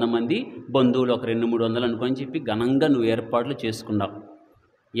ఒక 100 మంది, బంధువులు ఒక 200-300 అనుకొని చెప్పి ఘనంగా నువ్వు ఏర్పాట్లు చేసుకున్నావు.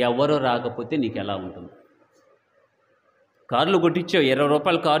 ఎవరు రాకపోతే నీకు ఎలా ఉంటుంది? కార్డులు కొట్టించావు, 20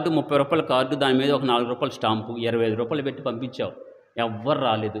 రూపాయల కార్డు, 30 రూపాయల కార్డు, దాని మీద ఒక 4 రూపాయల స్టాంపు, 25 రూపాయలు పెట్టి పంపించావు. ఎవ్వరు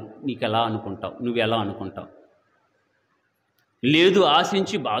రాలేదు, నీకు ఎలా అనుకుంటావు? నువ్వు ఎలా అనుకుంటావు? లేదు,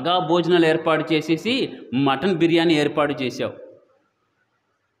 ఆశించి బాగా భోజనాలు ఏర్పాటు చేసేసి మటన్ బిర్యానీ ఏర్పాటు చేసావు,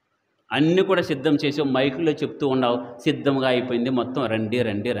 అన్నీ కూడా సిద్ధం చేసావు, మైకులో చెప్తూ ఉన్నావు సిద్ధంగా అయిపోయింది మొత్తం, రండి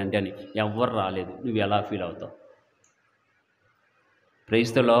రండి రండి అని. ఎవ్వరు రాలేదు, నువ్వు ఎలా ఫీల్ అవుతావు?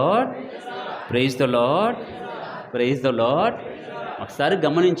 Praise the lord, praise the lord, praise the lord. ఒకసారి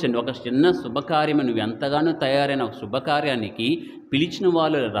గమనించండి, ఒక చిన్న శుభకార్యం, నువ్వు ఎంతగానో తయారైన ఒక శుభకార్యానికి పిలిచిన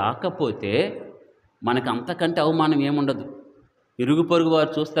వాళ్ళు రాకపోతే మనకు అంతకంటే అవమానం ఏముండదు. ఇరుగు పొరుగు వారు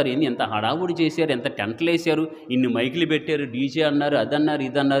చూస్తారు, ఏంది ఎంత హడావుడి చేశారు, ఎంత టెంట్లు వేశారు, ఇన్ని మైకులు పెట్టారు, డీజే అన్నారు, అదన్నారు,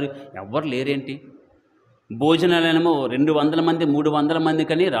 ఇదన్నారు, ఎవ్వరు లేరేంటి? భోజనాలేమో 200 మంది 300 మంది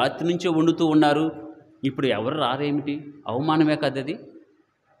కానీ రాత్రి నుంచే వండుతూ ఉన్నారు, ఇప్పుడు ఎవరు రారేమిటి? అవమానమే కదది.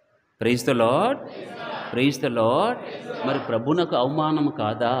 Praise the lord, praise the lord. మరి ప్రభునకు అవమానం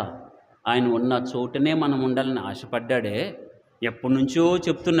కాదా? ఆయన ఉన్న చోటనే మనం ఉండాలని ఆశపడ్డాడే, ఎప్పటి నుంచో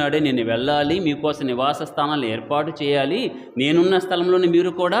చెప్తున్నాడే, నేను వెళ్ళాలి, మీకోసం నివాస స్థానాలు ఏర్పాటు చేయాలి, నేనున్న స్థలంలోనే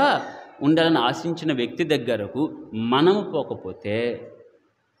మీరు కూడా ఉండాలని ఆశించిన వ్యక్తి దగ్గరకు మనము పోకపోతే,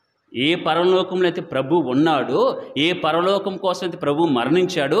 ఏ పరలోకంలో అయితే ప్రభు ఉన్నాడో, ఏ పరలోకం కోసం అయితే ప్రభు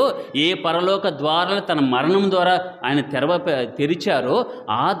మరణించాడో, ఏ పరలోక ద్వారాలు తన మరణం ద్వారా ఆయన తెరిచారో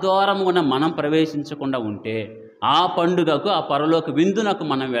ఆ ద్వారమున మనం ప్రవేశించకుండా ఉంటే, ఆ పండుగకు, ఆ పరలోక విందునకు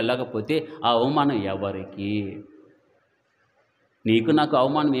మనం వెళ్ళకపోతే ఆ అవమానం ఎవరికి? నీకు నాకు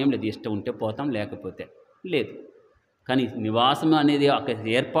అవమానం ఏం లేదు, ఇష్టం ఉంటే పోతాం, లేకపోతే లేదు. కానీ నివాసం అనేది అక్కడ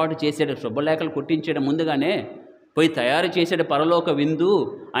ఏర్పాటు చేసేట, శుభలేఖలు కొట్టించేట ముందుగానే పోయి తయారు చేసేట పరలోక విందు.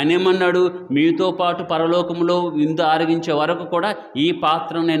 ఆయన ఏమన్నాడు? మీతో పాటు పరలోకంలో విందు ఆరగించే వరకు కూడా ఈ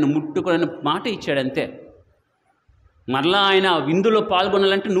పాత్రను నేను ముట్టుకునే మాట ఇచ్చాడు, అంతే. మరలా ఆయన విందులో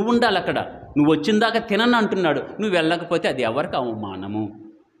పాల్గొనాలంటే నువ్వు ఉండాలి అక్కడ. నువ్వు వచ్చిందాకా తినను అంటున్నాడు, నువ్వు వెళ్ళకపోతే అది ఎవరికి అవమానము?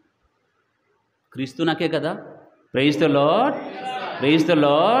 క్రీస్తునకే కదా. Praise the lord, praise the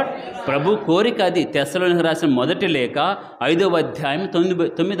lord. ప్రభు కోరిక అది. తెస్సలోనికీయులకు రాసిన మొదటి లేఖ 5వ అధ్యాయం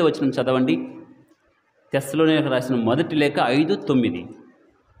 9వ వచనం చదవండి. తెస్సలోనికీయులకు రాసిన మొదటి లేఖ 5:9.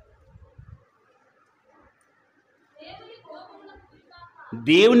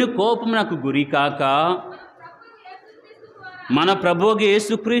 దేవుని కోపమునకు గురి కాక మన ప్రభువు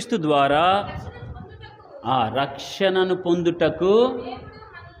యేసుక్రీస్తు ద్వారా ఆ రక్షణను పొందుటకు.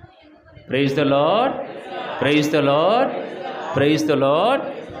 Praise the lord, praise the lord, praise the lord.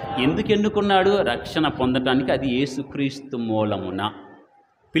 ఎందుకు ఎన్నుకున్నాడు? రక్షణ పొందటానికి. అది యేసుక్రీస్తు మూలమున.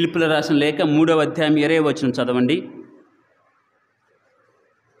 ఫిలిప్పీయులకు రాసిన లేఖ 3వ అధ్యాయం 20వ వచనం చదవండి.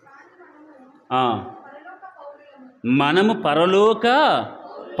 మనము పరలోక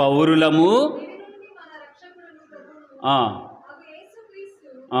పౌరులము,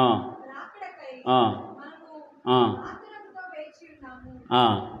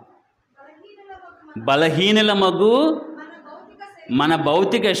 బలహీనులమగు మన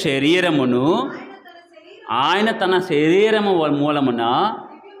భౌతిక శరీరమును ఆయన తన శరీరము మూలమున.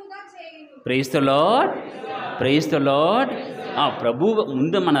 Praise the lord, praise the lord. ప్రభు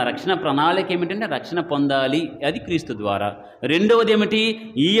ముందు మన రక్షణ ప్రణాళిక ఏమిటంటే రక్షణ పొందాలి, అది క్రీస్తు ద్వారా. రెండవది ఏమిటి?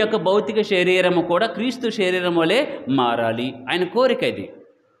 ఈ యొక్క భౌతిక శరీరము కూడా క్రీస్తు శరీరం వలె మారాలి, ఆయన కోరిక ఇది.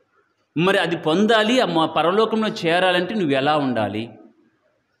 మరి అది పొందాలి, పరలోకంలో చేరాలంటే నువ్వు ఎలా ఉండాలి?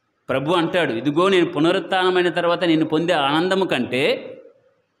 ప్రభు అంటాడు, ఇదిగో నేను పునరుత్థానమైన తర్వాత నేను పొందే ఆనందము కంటే,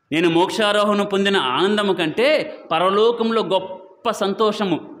 నేను మోక్షారోహణం పొందిన ఆనందము కంటే పరలోకంలో గొప్ప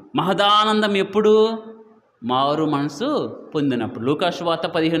సంతోషము, మహదానందం ఎప్పుడు? మారు మనసు పొందినప్పుడు. లూకా సువార్త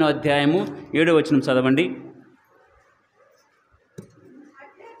 15వ అధ్యాయము 7వ వచనం చదవండి.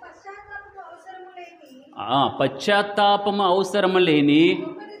 పశ్చాత్తాపము అవసరము లేని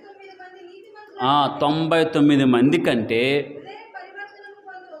 99 మంది కంటే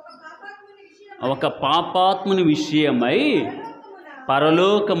ఒక పాపాత్ముని విషయమై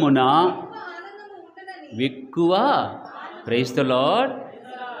పరలోకమున ఎక్కువ. Praise the lord,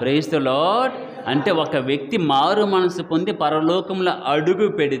 praise the lord. అంటే ఒక వ్యక్తి మారు మనసు పొంది పరలోకంలో అడుగు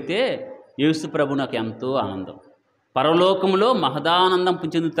పెడితే యేసు ప్రభు నాకు ఎంతో ఆనందం. పరలోకంలో మహదానందం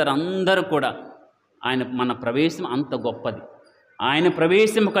చెందుతారు అందరూ కూడా. మన ప్రవేశం అంత గొప్పది. ఆయన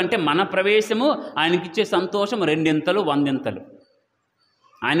ప్రవేశము కంటే మన ప్రవేశము ఆయనకిచ్చే సంతోషం 2 100.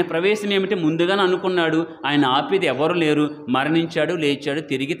 ఆయన ప్రవేశం ఏమిటి? ముందుగానే అనుకున్నాడు, ఆయన ఆపేది ఎవరు లేరు, మరణించాడు, లేచాడు,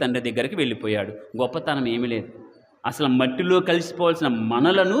 తిరిగి తండ్రి దగ్గరికి వెళ్ళిపోయాడు. గొప్పతనం ఏమీ లేదు. అసలు మట్టిలో కలిసిపోవాల్సిన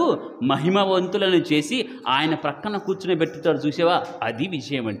మనలను మహిమవంతులను చేసి ఆయన ప్రక్కన కూర్చుని పెట్టుతాడు, చూసావా? అది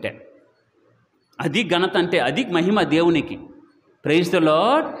విషయం అంటే. అది ఘనత, అంటే అది మహిమ దేవునికి. Praise the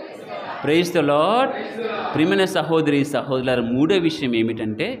lord, praise the lord. ప్రియమైన సహోదరి సహోదరుల, మూడో విషయం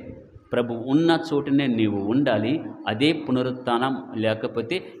ఏమిటంటే ప్రభు ఉన్న చోటునే నీవు ఉండాలి. అదే పునరుత్థానం,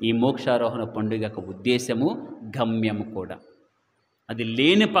 లేకపోతే ఈ మోక్షారోహణ పండుగ యొక్క ఉద్దేశము, గమ్యము కూడా. అది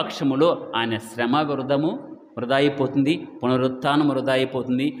లేని పక్షములో ఆయన శ్రమ వృధా అయిపోతుంది, పునరుత్థానం వృధా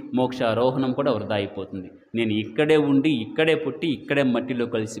అయిపోతుంది, మోక్షారోహణం కూడా వృధా అయిపోతుంది. నేను ఇక్కడే ఉండి, ఇక్కడే పుట్టి, ఇక్కడే మట్టిలో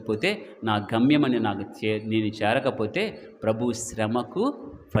కలిసిపోతే నా గమ్యం అని నేను చేరకపోతే ప్రభు శ్రమకు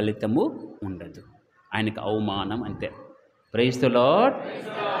ఫలితము ఉండదు, ఆయనకు అవమానం, అంతే. Praise the lord,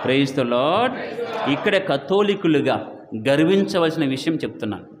 praise the lord. ఇక్కడే కథోలికులుగా గర్వించవలసిన విషయం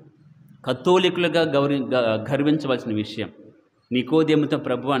చెప్తున్నాను. కథోలికులుగా గర్వించవలసిన విషయం. నికోదేముతో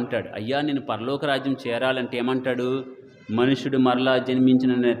ప్రభు అంటాడు, అయ్యా నేను పరలోక రాజ్యం చేరాలంటే ఏమంటాడు? మనుషుడు మరలా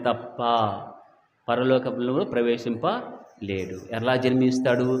జన్మించిన తప్ప పరలోకంలో ప్రవేశింపలేడు. ఎలా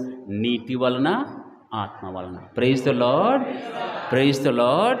జన్మిస్తాడు? నీటి వలన, ఆత్మ వలన. Praise the lord, praise the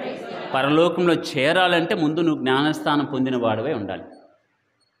lord. పరలోకంలో చేరాలంటే ముందు నువ్వు జ్ఞానస్థానం పొందిన వాడివై ఉండాలి.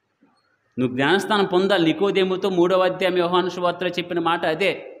 నువ్వు జ్ఞానస్థానం పొందాలి. నికోదేముతో 3వ అధ్యాయం యోహాను సువార్తలో చెప్పిన మాట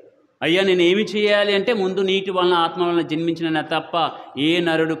అదే. అయ్యా నేను ఏమి చేయాలి అంటే ముందు నీటి వలన, ఆత్మ వలన జన్మించిన తప్ప ఏ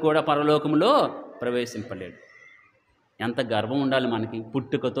నరుడు కూడా పరలోకంలో ప్రవేశింపలేడు. ఎంత గర్వం ఉండాలి మనకి.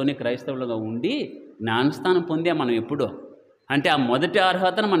 పుట్టుకతోనే క్రైస్తవులుగా ఉండి జ్ఞానస్థానం పొందాం మనం ఎప్పుడో. అంటే ఆ మొదటి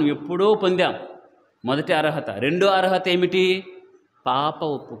అర్హతను మనం ఎప్పుడో పొందాం, మొదటి అర్హత. రెండో అర్హత ఏమిటి? పాప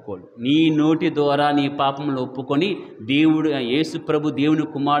ఒప్పుకోలు. నీ నోటి ద్వారా నీ పాపములు ఒప్పుకొని దేవుడు యేసు ప్రభు దేవుని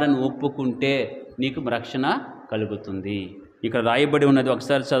కుమారుని ఒప్పుకుంటే నీకు రక్షణ కలుగుతుంది. ఇక్కడ రాయబడి ఉన్నది,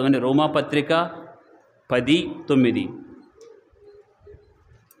 ఒకసారి చదవండి. రోమాపత్రిక 10:9.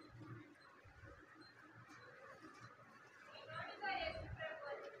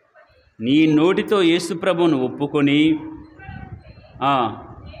 నీ నోటితో యేసు ప్రభువును ఒప్పుకొని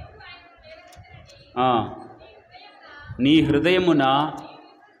నీ హృదయమున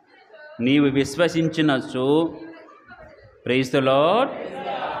నీవు విశ్వసించినచో, praise the lord,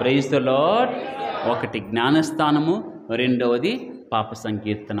 praise the lord. ఒకటి జ్ఞానస్థానము, రెండవది పాప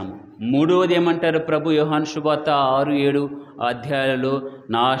సంకీర్తనము, మూడవది ఏమంటారు ప్రభు యోహాను సువార్త 6-7 అధ్యాయాలలో?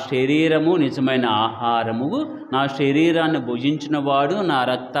 నా శరీరము నిజమైన ఆహారము, నా శరీరాన్ని భుజించిన వాడు, నా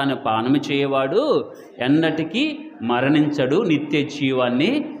రక్తాన్ని పానము చేయవాడు ఎన్నటికీ మరణించడు, నిత్య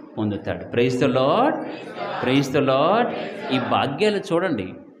జీవాన్ని పొందుతాడు. Praise the lord, praise the lord. ఈ భాగ్యాలు చూడండి,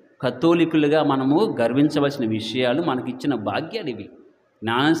 కథోలికులుగా మనము గర్వించవలసిన విషయాలు, మనకిచ్చిన భాగ్యాలు ఇవి.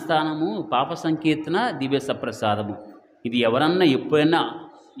 జ్ఞానస్థానము, పాప సంకీర్తన, దివ్య సప్రసాదము. ఇది ఎవరన్నా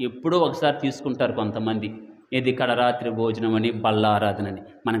ఎప్పుడో ఒకసారి తీసుకుంటారు కొంతమంది. ఇది కడరాత్రి భోజనం అని, బల్లారాధన అని.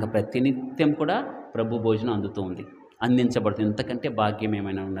 మనకు ప్రతినిత్యం కూడా ప్రభు భోజనం అందుతూ ఉంది, అందించబడుతుంది. ఇంతకంటే భాగ్యం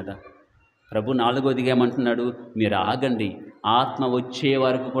ఏమైనా ఉన్నదా? ప్రభు 4వదిగా ఏమంటున్నాడు? మీరు ఆగండి, ఆత్మ వచ్చే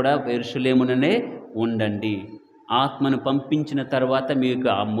వరకు కూడా యెరూషలేముననే ఉండండి. ఆత్మను పంపించిన తర్వాత, మీకు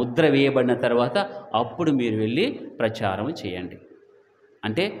ఆ ముద్ర వేయబడిన తర్వాత అప్పుడు మీరు వెళ్ళి ప్రచారం చేయండి.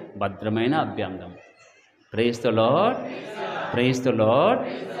 అంటే భద్రమైన అభ్యంగం. Praise the lord, praise the lord,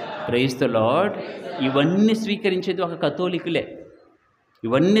 praise the lord. ఇవన్నీ స్వీకరించేది ఒక కథోలికులే,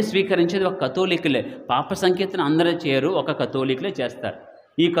 ఇవన్నీ స్వీకరించేది ఒక కథోలికులే. పాప సంకీర్తన అందరూ చేయరు, ఒక కథోలికులే చేస్తారు.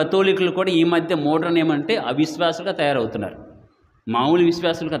 ఈ కథోలికులు కూడా ఈ మధ్య మోడర్న్ ఏమంటే అవిశ్వాసులుగా తయారవుతున్నారు. మామూలు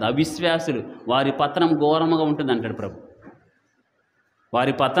విశ్వాసులు కాదు, అవిశ్వాసులు. వారి పతనం ఘోరంగా ఉంటుంది అంటాడు ప్రభు.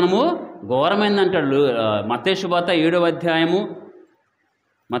 వారి పతనము ఘోరమైందంటాడు. మత్తయి సువార్త 7వ అధ్యాయము,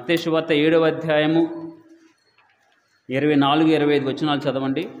 మత్తయి సువార్త 7వ అధ్యాయము 24-25 వచనాలు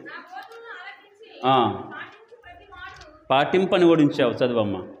చదవండి. పాటింపని ఓడించావు,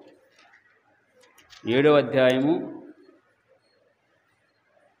 చదవమ్మా. 7వ అధ్యాయము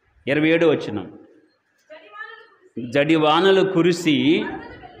 27 వచనం. జడివానలు కురిసి,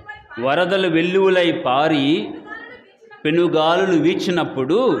 వరదలు వెల్లువలై పారి, పెనుగాలులు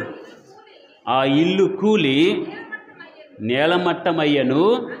వీచినప్పుడు ఆ ఇల్లు కూలి నేలమట్టమయ్యను.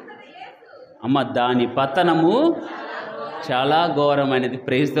 అమ్మ, దాని పతనము చాలా ఘోరమైనది.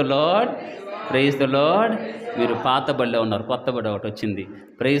 Praise the lord, praise the lord. మీరు పాత బడిలో ఉన్నారు, కొత్త బడి ఒకటి వచ్చింది.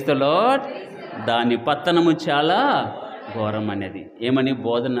 Praise the lord. దాని పతనము చాలా ఘోరమైనది. ఏమని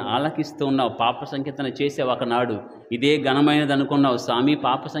బోధన ఆలకిస్తూ ఉన్నావు, పాప సంకీర్తన చేసావు ఒకనాడు, ఇదే ఘనమైనది అనుకున్నావు, స్వామి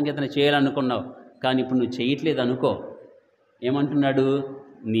పాప సంకీర్తన చేయాలనుకున్నావు, కానీ ఇప్పుడు నువ్వు చేయట్లేదు అనుకో. ఏమంటున్నాడు?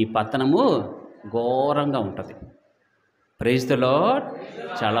 నీ పతనము ఘోరంగా ఉంటుంది. Praise the lord.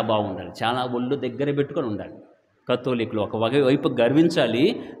 చాలా బాగుండాలి, చాలా ఒళ్ళు దగ్గర పెట్టుకొని ఉండాలి. కథోలికులు ఒక వైపు గర్వించాలి,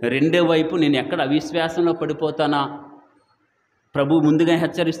 రెండో వైపు నేను ఎక్కడ అవిశ్వాసంలో పడిపోతానా? ప్రభు ముందుగా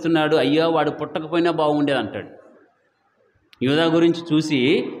హెచ్చరిస్తున్నాడు, అయ్యో వాడు పుట్టకపోయినా బాగుండేది అంటాడు. యూదా గురించి చూసి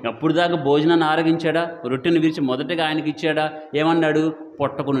ఎప్పుడు దాకా భోజనాన్ని ఆరగించాడా? రొట్టెను విరిచి మొదటగా ఆయనకి ఇచ్చాడా? ఏమన్నాడు?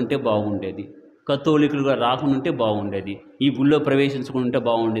 పుట్టకునుంటే బాగుండేది. కథోలికులుగా రాకుండా ఉంటే బాగుండేది, ఈ గుళ్ళో ప్రవేశించుకుని ఉంటే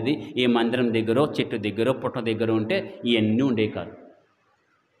బాగుండేది, ఏ మందిరం దగ్గర చెట్టు దగ్గర పుట్ట దగ్గర ఉంటే ఇవన్నీ ఉండేవి కాదు.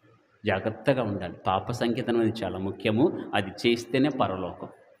 జాగ్రత్తగా ఉండాలి. పాప సంకేతం అనేది చాలా ముఖ్యము. అది చేస్తేనే పరలోకం.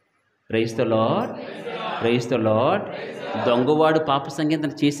 Praise the lord, praise the lord. దొంగవాడు పాప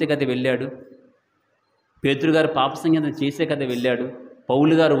సంకేతం చేసే కదా వెళ్ళాడు. పేతురు గారు పాప సంకేతం చేసే కదా వెళ్ళాడు.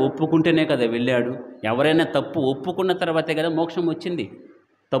 పౌలు గారు ఒప్పుకుంటేనే కదా వెళ్ళాడు. ఎవరైనా తప్పు ఒప్పుకున్న తర్వాతే కదా మోక్షం వచ్చింది.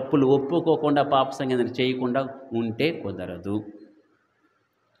 తప్పులు ఒప్పుకోకుండా పాప సంకేతం చేయకుండా ఉంటే కుదరదు.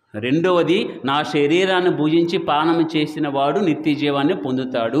 రెండవది, నా శరీరాన్ని భుజించి పానం చేసిన వాడు నిత్య జీవాన్ని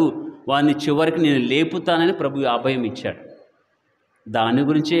పొందుతాడు, వాడిని చివరికి నేను లేపుతానని ప్రభు అభయం ఇచ్చాడు. దాని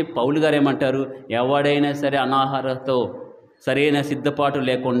గురించే పౌలు గారు ఏమంటారు, ఎవడైనా సరే అనాహారతో సరైన సిద్ధపాటు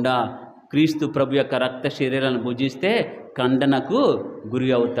లేకుండా క్రీస్తు ప్రభు యొక్క రక్త శరీరాన్ని భుజిస్తే ఖండనకు గురి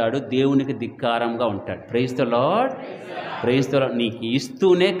అవుతాడు, దేవునికి ధిక్కారంగా ఉంటాడు. Praise the lord, praise the lord. నీకు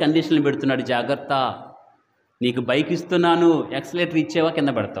ఇస్తూనే కండిషన్లు పెడుతున్నాడు, జాగ్రత్త. నీకు బైక్ ఇస్తున్నాను, యాక్సిలేటర్ ఇచ్చేవా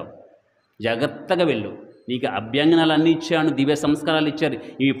కింద పెడతావు, జాగ్రత్తగా వెళ్ళు. నీకు అభ్యంగనాలు అన్నీ ఇచ్చాను, దివ్య సంస్కారాలు ఇచ్చారు,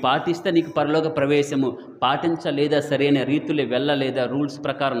 ఇవి పాటిస్తే నీకు పరలోక ప్రవేశము. పాటించలేదా, సరైన రీతిలో వెళ్ళలేదా, రూల్స్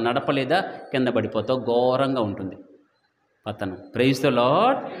ప్రకారం నడపలేదా, కింద పడిపోతావు. ఘోరంగా ఉంటుంది పతనం. Praise the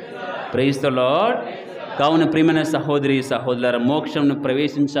lord, praise the lord. కావున ప్రియమైన సహోదరి సహోదరులారా, మోక్షంను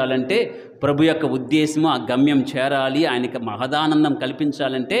ప్రవేశించాలంటే, ప్రభు యొక్క ఉద్దేశము ఆ గమ్యం చేరాలి, ఆయనకి మహదానందం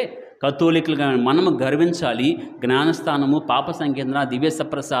కల్పించాలంటే కథోలికులుగా మనము గర్వించాలి. జ్ఞానస్థానము, పాప సంకేతన, దివ్య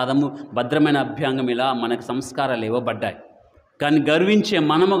సప్రసాదము, భద్రమైన అభ్యంగం, ఇలా మనకు సంస్కారాలు ఇవ్వబడ్డాయి. కానీ గర్వించే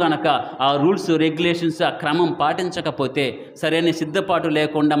మనము గనక ఆ రూల్స్ రెగ్యులేషన్స్, ఆ క్రమం పాటించకపోతే, సరైన సిద్ధపాటు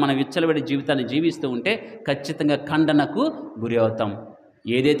లేకుండా మన విచ్చలవిడి జీవితాన్ని జీవిస్తూ ఉంటే ఖచ్చితంగా ఖండనకు గురి అవుతాం.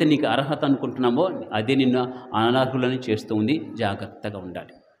 ఏదైతే నీకు అర్హత అనుకుంటున్నామో అదే నిన్ను అనర్హులని చేస్తూ ఉంది. జాగ్రత్తగా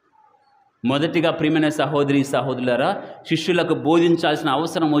ఉండాలి. మొదటిగా ప్రియమైన సహోదరి సహోదరులారా, శిష్యులకు బోధించాల్సిన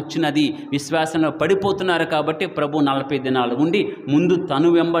అవసరం వచ్చినది. విశ్వాసంలో పడిపోతున్నారు కాబట్టి ప్రభు 40 దినాలు ఉండి ముందు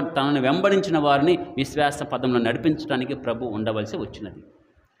తనను వెంబడించిన వారిని విశ్వాస పదంలో నడిపించడానికి ప్రభు ఉండవలసి వచ్చినది.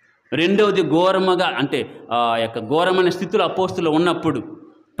 రెండవది, ఘోరముగా అంటే ఆ యొక్క ఘోరమైన స్థితిలో అపోస్తులు ఉన్నప్పుడు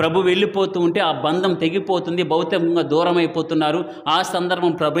ప్రభు వెళ్ళిపోతూ ఉంటే ఆ బంధం తెగిపోతుంది, భౌతికంగా దూరం అయిపోతున్నారు. ఆ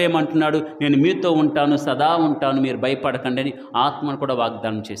సందర్భం ప్రభు ఏమంటున్నాడు, నేను మీతో ఉంటాను, సదా ఉంటాను, మీరు భయపడకండి అని ఆత్మను కూడా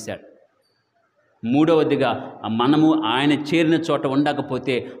వాగ్దానం చేశాడు. మూడవదిగా, మనము ఆయన చేరిన చోట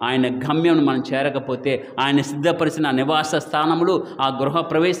ఉండకపోతే, ఆయన గమ్యం మనం చేరకపోతే, ఆయన సిద్ధపరిచిన నివాస స్థానములు, ఆ గృహ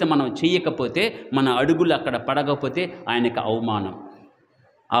ప్రవేశం మనం చేయకపోతే, మన అడుగులు అక్కడ పడకపోతే ఆయనకు అవమానం.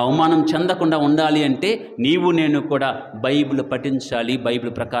 ఆ అవమానం చెందకుండా ఉండాలి అంటే నీవు నేను కూడా బైబిల్ పఠించాలి,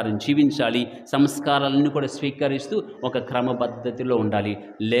 బైబిల్ ప్రకారం జీవించాలి, సంస్కారాలను కూడా స్వీకరిస్తూ ఒక క్రమపద్ధతిలో ఉండాలి.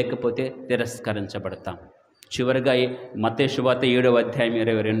 లేకపోతే తిరస్కరించబడతాం. చివరిగా మత్తయి సువార్త 7వ అధ్యాయం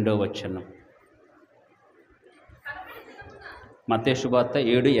 22వ వచనం. మత్తయి సువార్త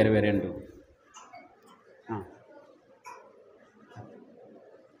 7:22.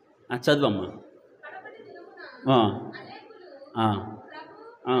 చదువమ్మా.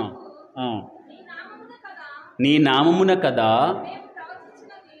 నీ నామమున కదా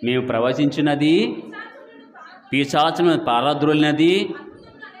మేము ప్రవచించినది, పిశాచులను పారద్రోలినది,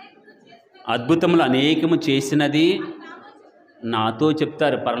 అద్భుతములు అనేకము చేసినది నాతో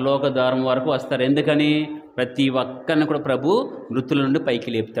చెప్తారు. పరలోక ద్వారం వరకు వస్తారు. ఎందుకని? ప్రతి ఒక్కరిని కూడా ప్రభు మృతుల నుండి పైకి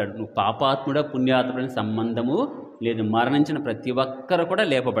లేపుతాడు. నువ్వు పాపాత్ముడా పుణ్యాత్ముడని సంబంధము లేదు. మరణించిన ప్రతి ఒక్కరు కూడా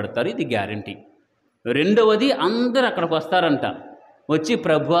లేపబడతారు. ఇది గ్యారంటీ. రెండవది, అందరూ అక్కడికి వస్తారంట. వచ్చి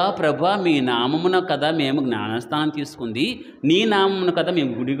ప్రభువా మీ నామమున కదా మేము జ్ఞానస్థానం తీసుకుంది, నీ నామమున కదా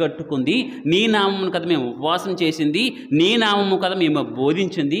మేము గుడి కట్టుకుంది, నీ నామమున కదా మేము ఉపవాసం చేసింది, నీ నామము కదా మేము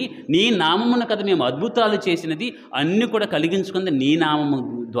బోధించింది, నీ నామమున కదా మేము అద్భుతాలు చేసినది, అన్నీ కూడా కలిగించుకుంది నీ నామము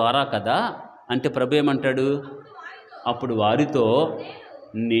ద్వారా కదా అంటే ప్రభు ఏమంటాడు? అప్పుడు వారితో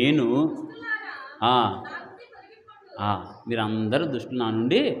నేను మీరందరూ దుష్టులు నా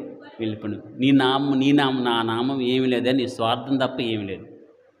నుండి వెళ్ళిపోయి, నా నామం ఏమి లేదని నీ స్వార్థం తప్ప ఏమి లేదు.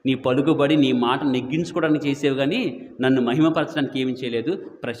 నీ పలుకుబడి నీ మాట నెగ్గించుకోవడానికి చేసేవి కానీ నన్ను మహిమపరచడానికి ఏమి చేయలేదు.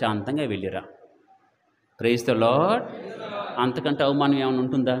 ప్రశాంతంగా వెళ్ళిరా. Praise the lord. అంతకంటే అవమానం ఏమైనా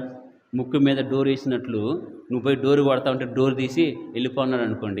ఉంటుందా? ముక్కు మీద డోర్ వేసినట్లు నువ్వు పోయి డోర్ కొడతా ఉంటే డోర్ తీసి వెళ్ళిపోన్నాడు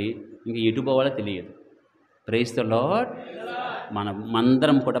అనుకోండి, ఇంక ఎటు పోవాలో తెలియదు. Praise the lord.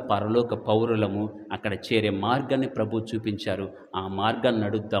 మనమందరం కూడా పరలోక పౌరులము. అక్కడ చేరే మార్గాన్ని ప్రభు చూపించారు. ఆ మార్గాన్ని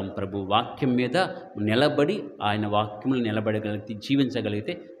నడుద్దాం. ప్రభు వాక్యం మీద నిలబడి ఆయన వాక్యంలో నిలబడగలిగితే,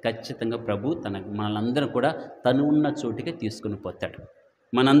 జీవించగలిగితే ఖచ్చితంగా ప్రభు మనందరం కూడా తను ఉన్న చోటికి తీసుకుని పోతాడు.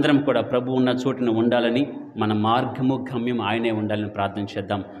 మనందరం కూడా ప్రభు ఉన్న చోటున ఉండాలని, మన మార్గము గమ్యం ఆయనే ఉండాలని ప్రార్థన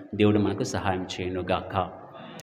చేద్దాం. దేవుడు మనకు సహాయం చేయను గాక.